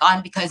fully work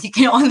on because you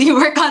can only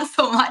work on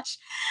so much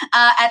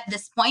at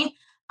this point.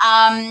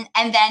 And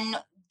then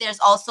there's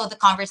also the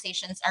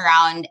conversations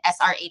around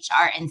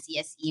SRHR and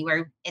CSE,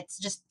 where it's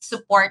just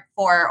support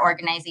for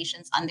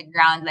organizations on the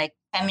ground, like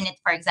Feminit,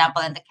 for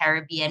example, in the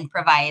Caribbean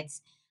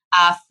provides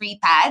free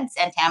pads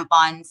and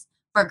tampons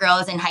for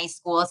girls in high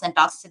schools and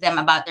talks to them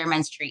about their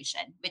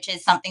menstruation, which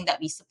is something that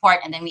we support.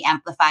 And then we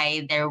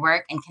amplify their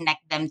work and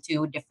connect them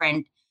to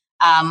different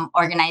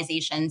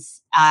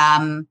organizations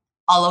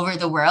all over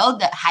the world,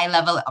 the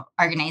high-level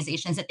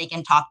organizations that they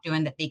can talk to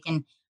and that they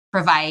can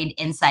provide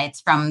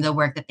insights from the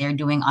work that they're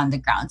doing on the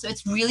ground. So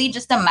it's really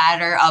just a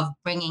matter of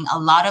bringing a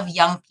lot of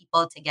young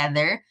people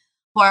together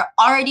who are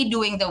already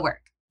doing the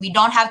work. We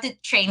don't have to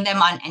train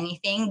them on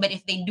anything, but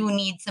if they do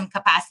need some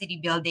capacity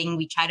building,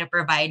 we try to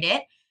provide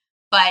it.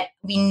 But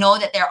we know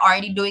that they're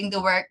already doing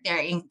the work. They're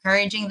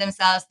encouraging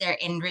themselves. They're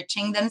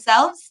enriching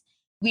themselves.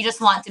 We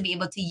just want to be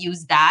able to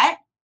use that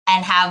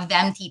and have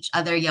them teach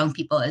other young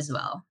people as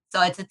well.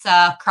 So it's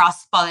a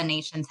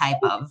cross-pollination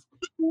type of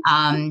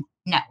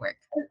network.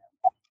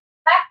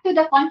 Back to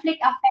the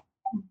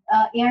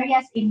conflict-affected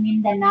areas in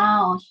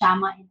Mindanao,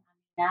 Shama and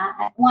Amina.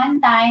 At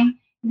one time,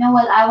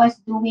 while I was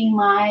doing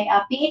my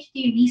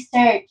PhD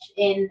research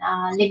in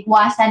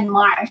Liguasan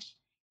Marsh,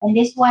 and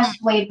this was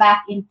way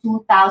back in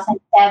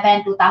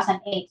 2007,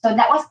 2008. So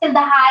that was still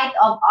the height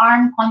of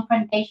armed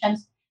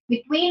confrontations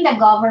between the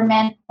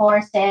government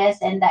forces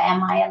and the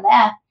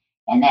MILF.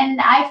 And then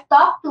I've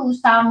talked to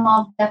some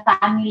of the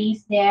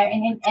families there,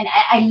 and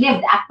I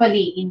lived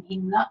actually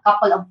in a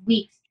couple of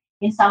weeks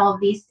in some of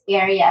these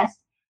areas.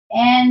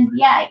 And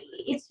yeah,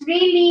 it's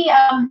really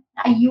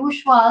a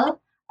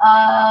usual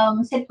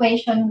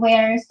situation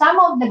where some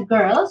of the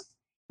girls,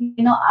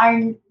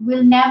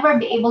 will never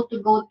be able to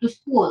go to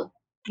school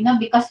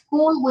because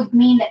school would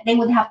mean that they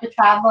would have to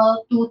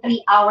travel 2-3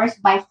 hours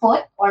by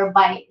foot or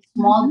by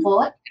small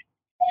boat.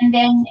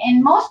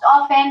 And most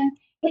often,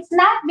 it's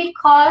not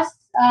because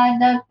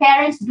the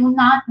parents do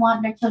not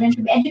want their children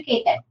to be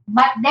educated,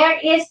 but there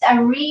is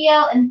a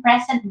real and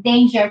present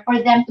danger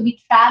for them to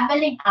be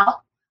traveling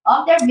out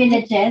of their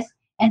villages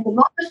and to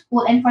go to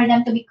school and for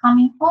them to be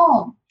coming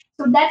home.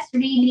 So that's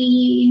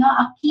really,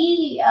 a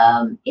key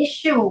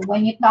issue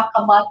when you talk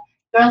about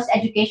girls'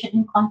 education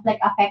in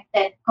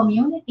conflict-affected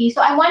communities.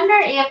 So I wonder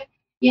if,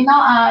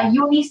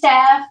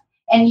 UNICEF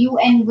and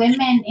UN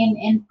Women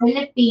in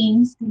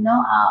Philippines,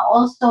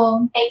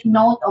 also take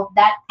note of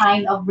that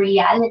kind of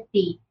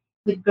reality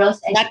with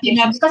girls' Not education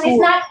enough because it's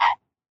school. not.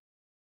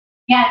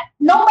 Yeah,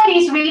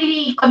 nobody's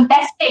really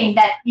contesting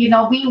that,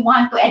 we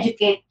want to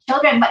educate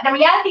children, but the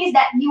reality is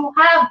that you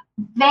have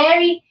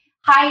very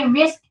high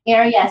risk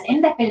areas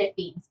in the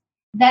Philippines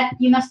that,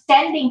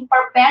 sending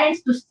for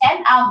parents to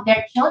send out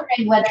their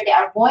children, whether they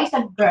are boys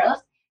or girls,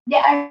 they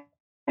are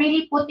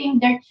really putting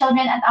their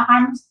children at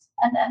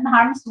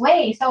harm's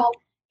way. So,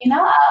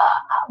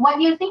 what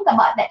do you think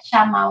about that,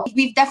 Shama?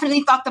 We've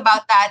definitely talked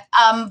about that.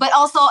 But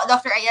also,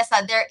 Dr.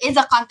 Ayesa, there is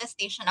a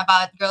contestation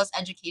about girls'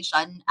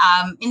 education.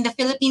 In the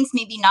Philippines,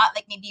 maybe not.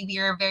 Like maybe we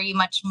are very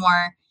much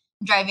more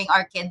driving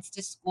our kids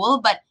to school,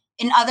 but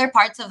in other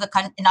parts of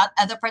in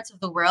other parts of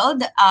the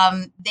world,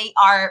 they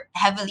are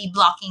heavily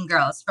blocking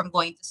girls from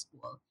going to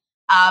school.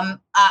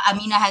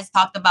 Amina has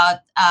talked about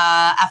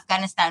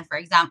Afghanistan, for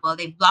example.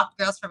 They've blocked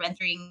girls from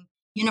entering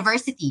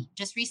university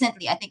just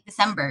recently. I think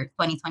December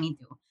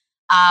 2022.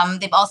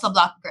 They've also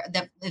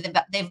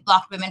they've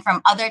blocked women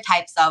from other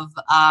types of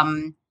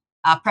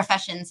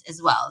professions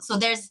as well. So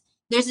there's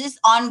this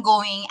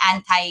ongoing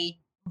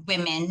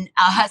anti-women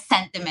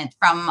sentiment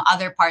from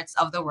other parts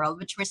of the world,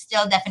 which we're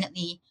still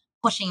definitely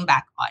pushing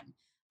back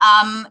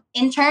on.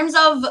 In terms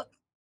of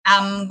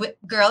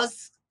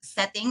girls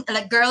setting,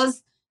 like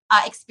girls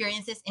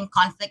experiences in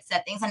conflict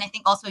settings, and I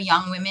think also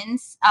young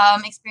women's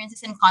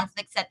experiences in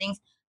conflict settings,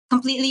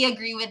 completely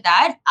agree with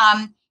that.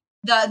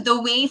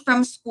 The way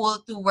from school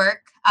to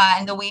work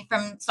and the way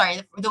from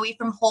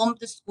home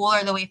to school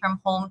or the way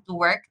from home to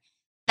work,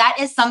 that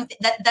is something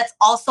that's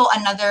also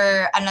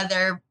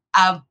another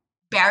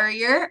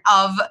barrier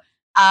of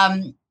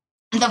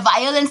the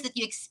violence that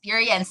you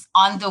experience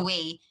on the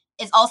way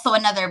is also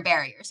another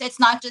barrier. So it's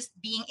not just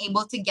being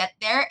able to get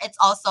there, it's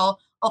also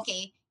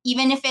okay,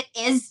 even if it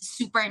is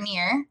super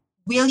near,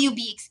 will you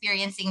be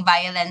experiencing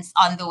violence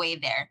on the way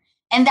there?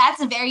 And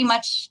that's very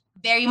much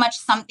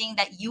something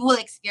that you will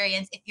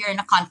experience if you're in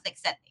a conflict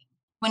setting.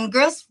 When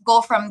girls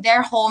go from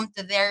their home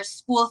to their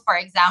school, for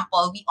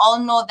example, we all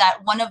know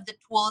that one of the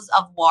tools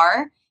of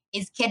war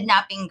is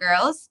kidnapping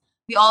girls.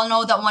 We all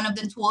know that one of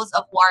the tools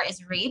of war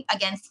is rape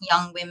against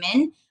young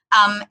women.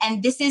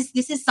 And this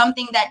is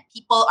something that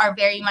people are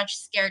very much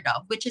scared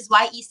of, which is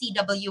why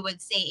ECW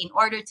would say in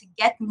order to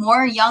get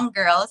more young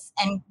girls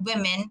and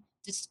women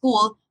to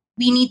school,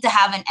 we need to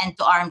have an end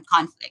to armed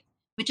conflict,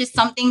 which is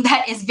something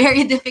that is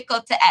very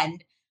difficult to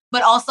end.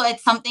 But also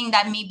it's something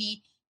that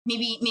maybe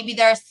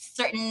there are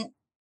certain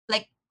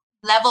like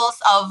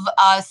levels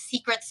of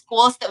secret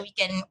schools that we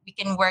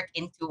can work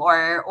into,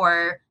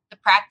 or the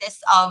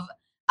practice of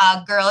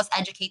girls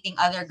educating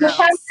other girls.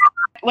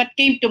 What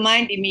came to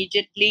mind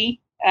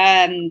immediately,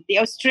 the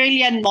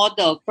Australian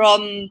model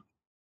from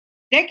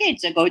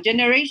decades ago,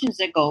 generations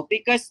ago,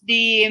 because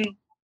the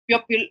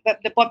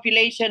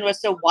population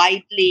was so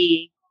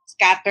widely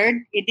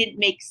scattered, it didn't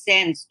make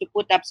sense to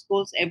put up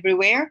schools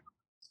everywhere.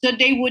 So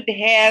they would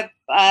have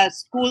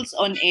schools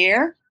on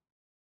air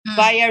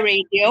via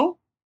radio,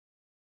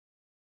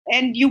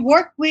 and you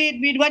work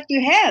with what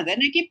you have. And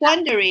I keep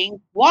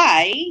wondering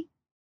why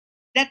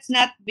that's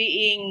not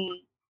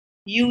being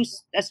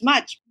used as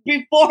much.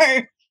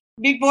 Before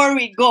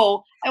we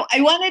go,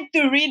 I wanted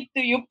to read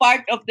to you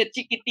part of the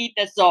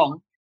Chiquitita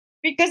song,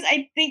 because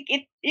I think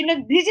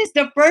this is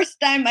the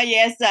first time,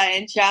 Ayesa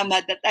and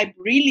Shama, that I've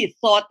really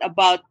thought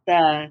about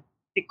the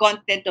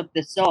content of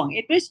the song.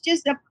 It was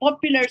just a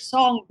popular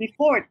song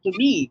before to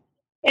me.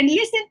 And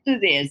listen to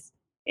this.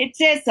 It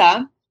says,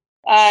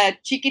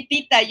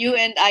 Chiquitita, you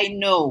and I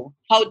know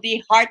how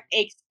the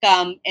heartaches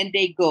come and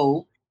they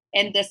go,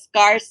 and the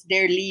scars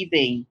they're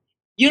leaving.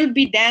 You'll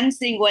be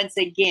dancing once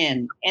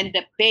again, and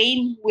the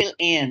pain will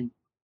end.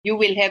 You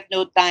will have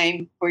no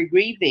time for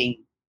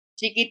grieving.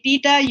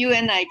 Chiquitita, you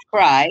and I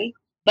cry,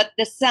 but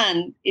the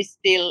sun is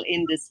still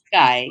in the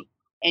sky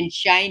and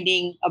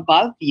shining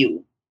above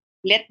you.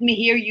 Let me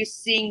hear you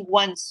sing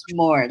once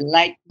more,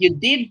 like you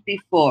did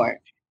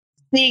before.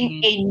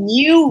 Sing a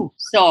new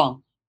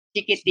song,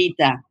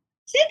 Chiquitita.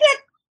 See that?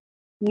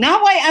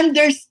 Now I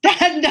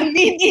understand the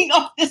meaning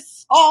of the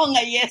song,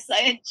 Ayesa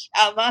and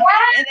Shama.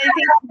 And I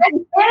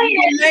think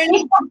we're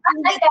learning to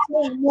sing that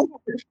song more.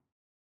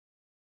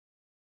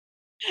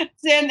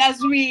 Then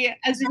as we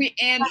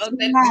end on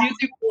that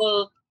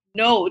beautiful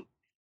note,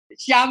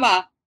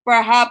 Shama,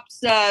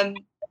 perhaps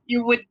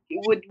you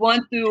would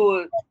want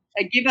to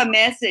give a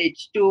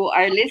message to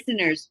our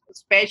listeners,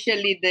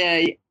 especially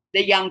the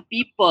young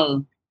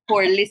people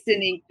for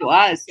listening to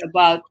us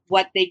about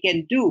what they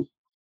can do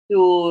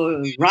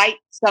to right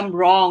some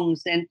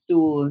wrongs and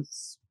to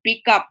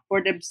speak up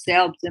for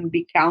themselves and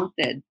be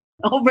counted.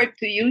 Over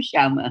to you,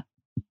 Shama.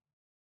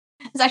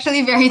 It's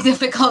actually very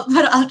difficult,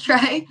 but I'll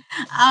try.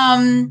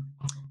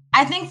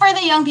 I think for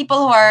the young people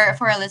who are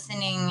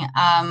listening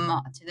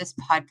to this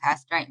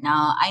podcast right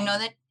now, I know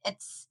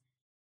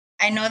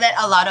that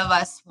a lot of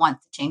us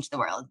want to change the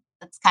world.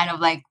 That's kind of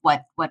like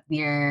what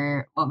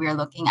we're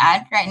looking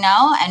at right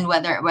now, and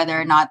whether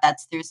or not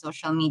that's through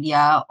social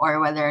media or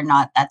whether or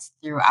not that's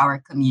through our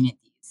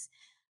communities.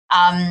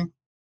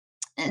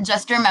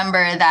 Just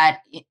remember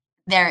that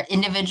their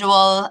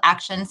individual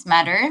actions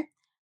matter,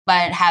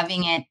 but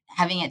having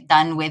it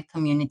done with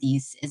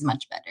communities is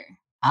much better.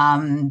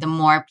 The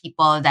more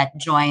people that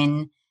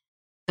join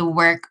the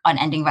work on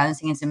ending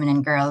violence against women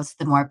and girls,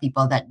 the more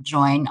people that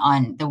join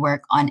on the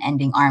work on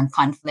ending armed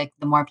conflict,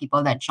 the more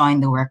people that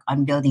join the work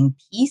on building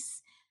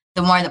peace,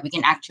 the more that we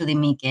can actually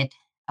make it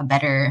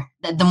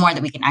the more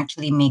that we can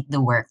actually make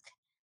the work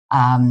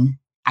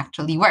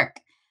actually work.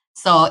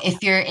 So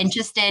if you're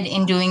interested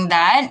in doing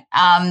that,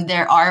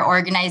 there are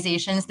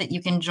organizations that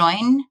you can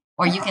join,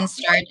 or you can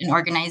start an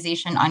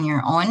organization on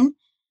your own.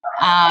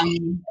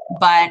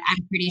 But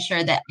I'm pretty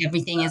sure that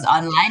everything is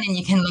online and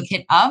you can look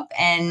it up.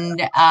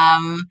 And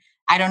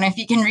I don't know if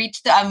you can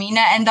reach the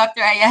Amina and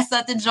Dr.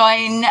 Ayesa to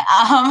join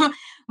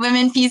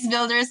Women Peace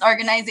Builders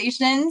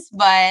organizations,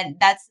 but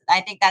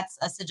I think that's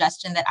a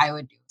suggestion that I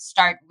would do.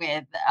 Start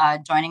with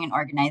joining an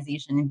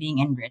organization and being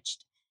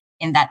enriched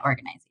in that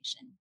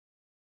organization.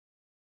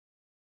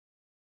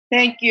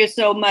 Thank you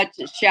so much,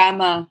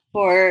 Shama,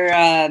 for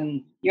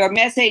your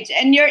message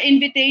and your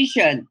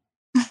invitation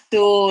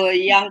to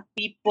young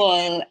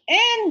people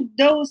and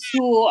those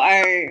who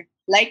are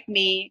like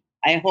me,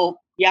 I hope,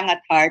 young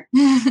at heart,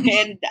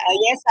 and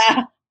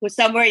Ayesa, who's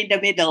somewhere in the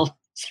middle.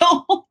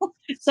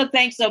 So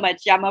thanks so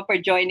much, Shama, for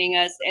joining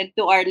us. And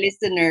to our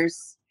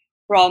listeners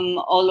from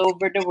all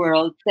over the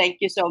world, thank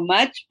you so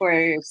much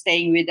for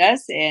staying with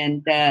us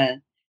and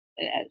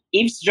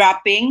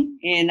eavesdropping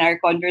in our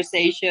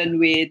conversation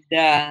with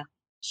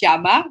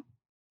Shama.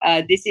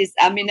 This is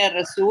Amina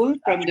Rasul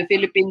from the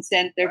Philippine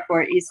Center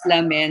for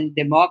Islam and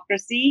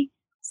Democracy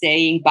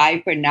saying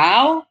bye for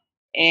now,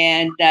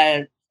 and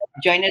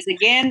join us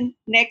again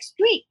next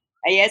week.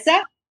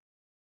 Ayesa?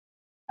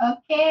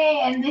 Okay,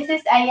 and this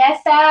is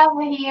Ayesa.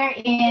 We're here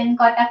in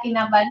Kota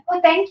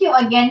Kinabalu. Thank you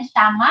again,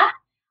 Shama.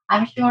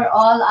 I'm sure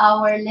all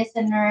our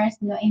listeners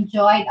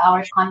enjoyed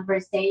our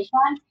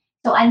conversation.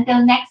 So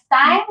until next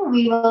time,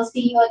 we will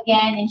see you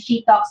again in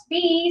She Talks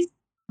Peace.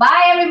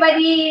 Bye,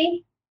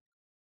 everybody.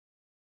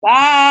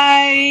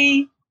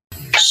 Bye.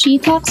 She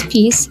Talks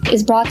Peace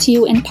is brought to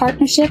you in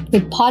partnership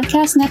with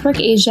Podcast Network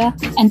Asia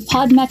and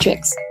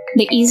Podmetrics,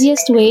 the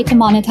easiest way to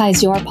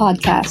monetize your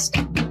podcast.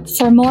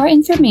 For more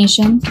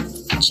information,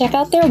 check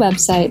out their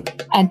website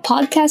at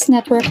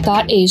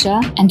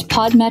podcastnetwork.asia and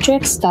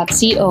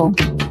podmetrics.co.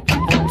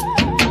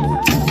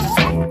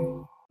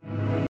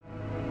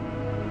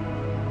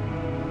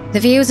 The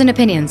views and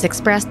opinions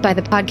expressed by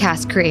the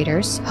podcast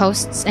creators,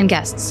 hosts, and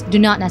guests do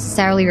not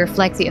necessarily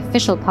reflect the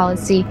official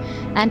policy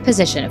and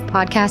position of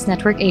Podcast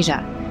Network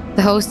Asia,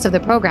 the hosts of the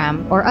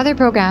program, or other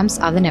programs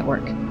of the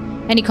network.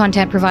 Any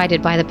content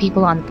provided by the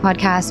people on the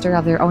podcast are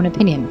of their own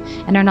opinion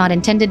and are not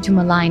intended to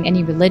malign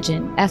any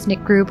religion,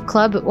 ethnic group,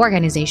 club,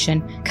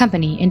 organization,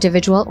 company,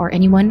 individual, or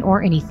anyone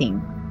or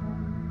anything.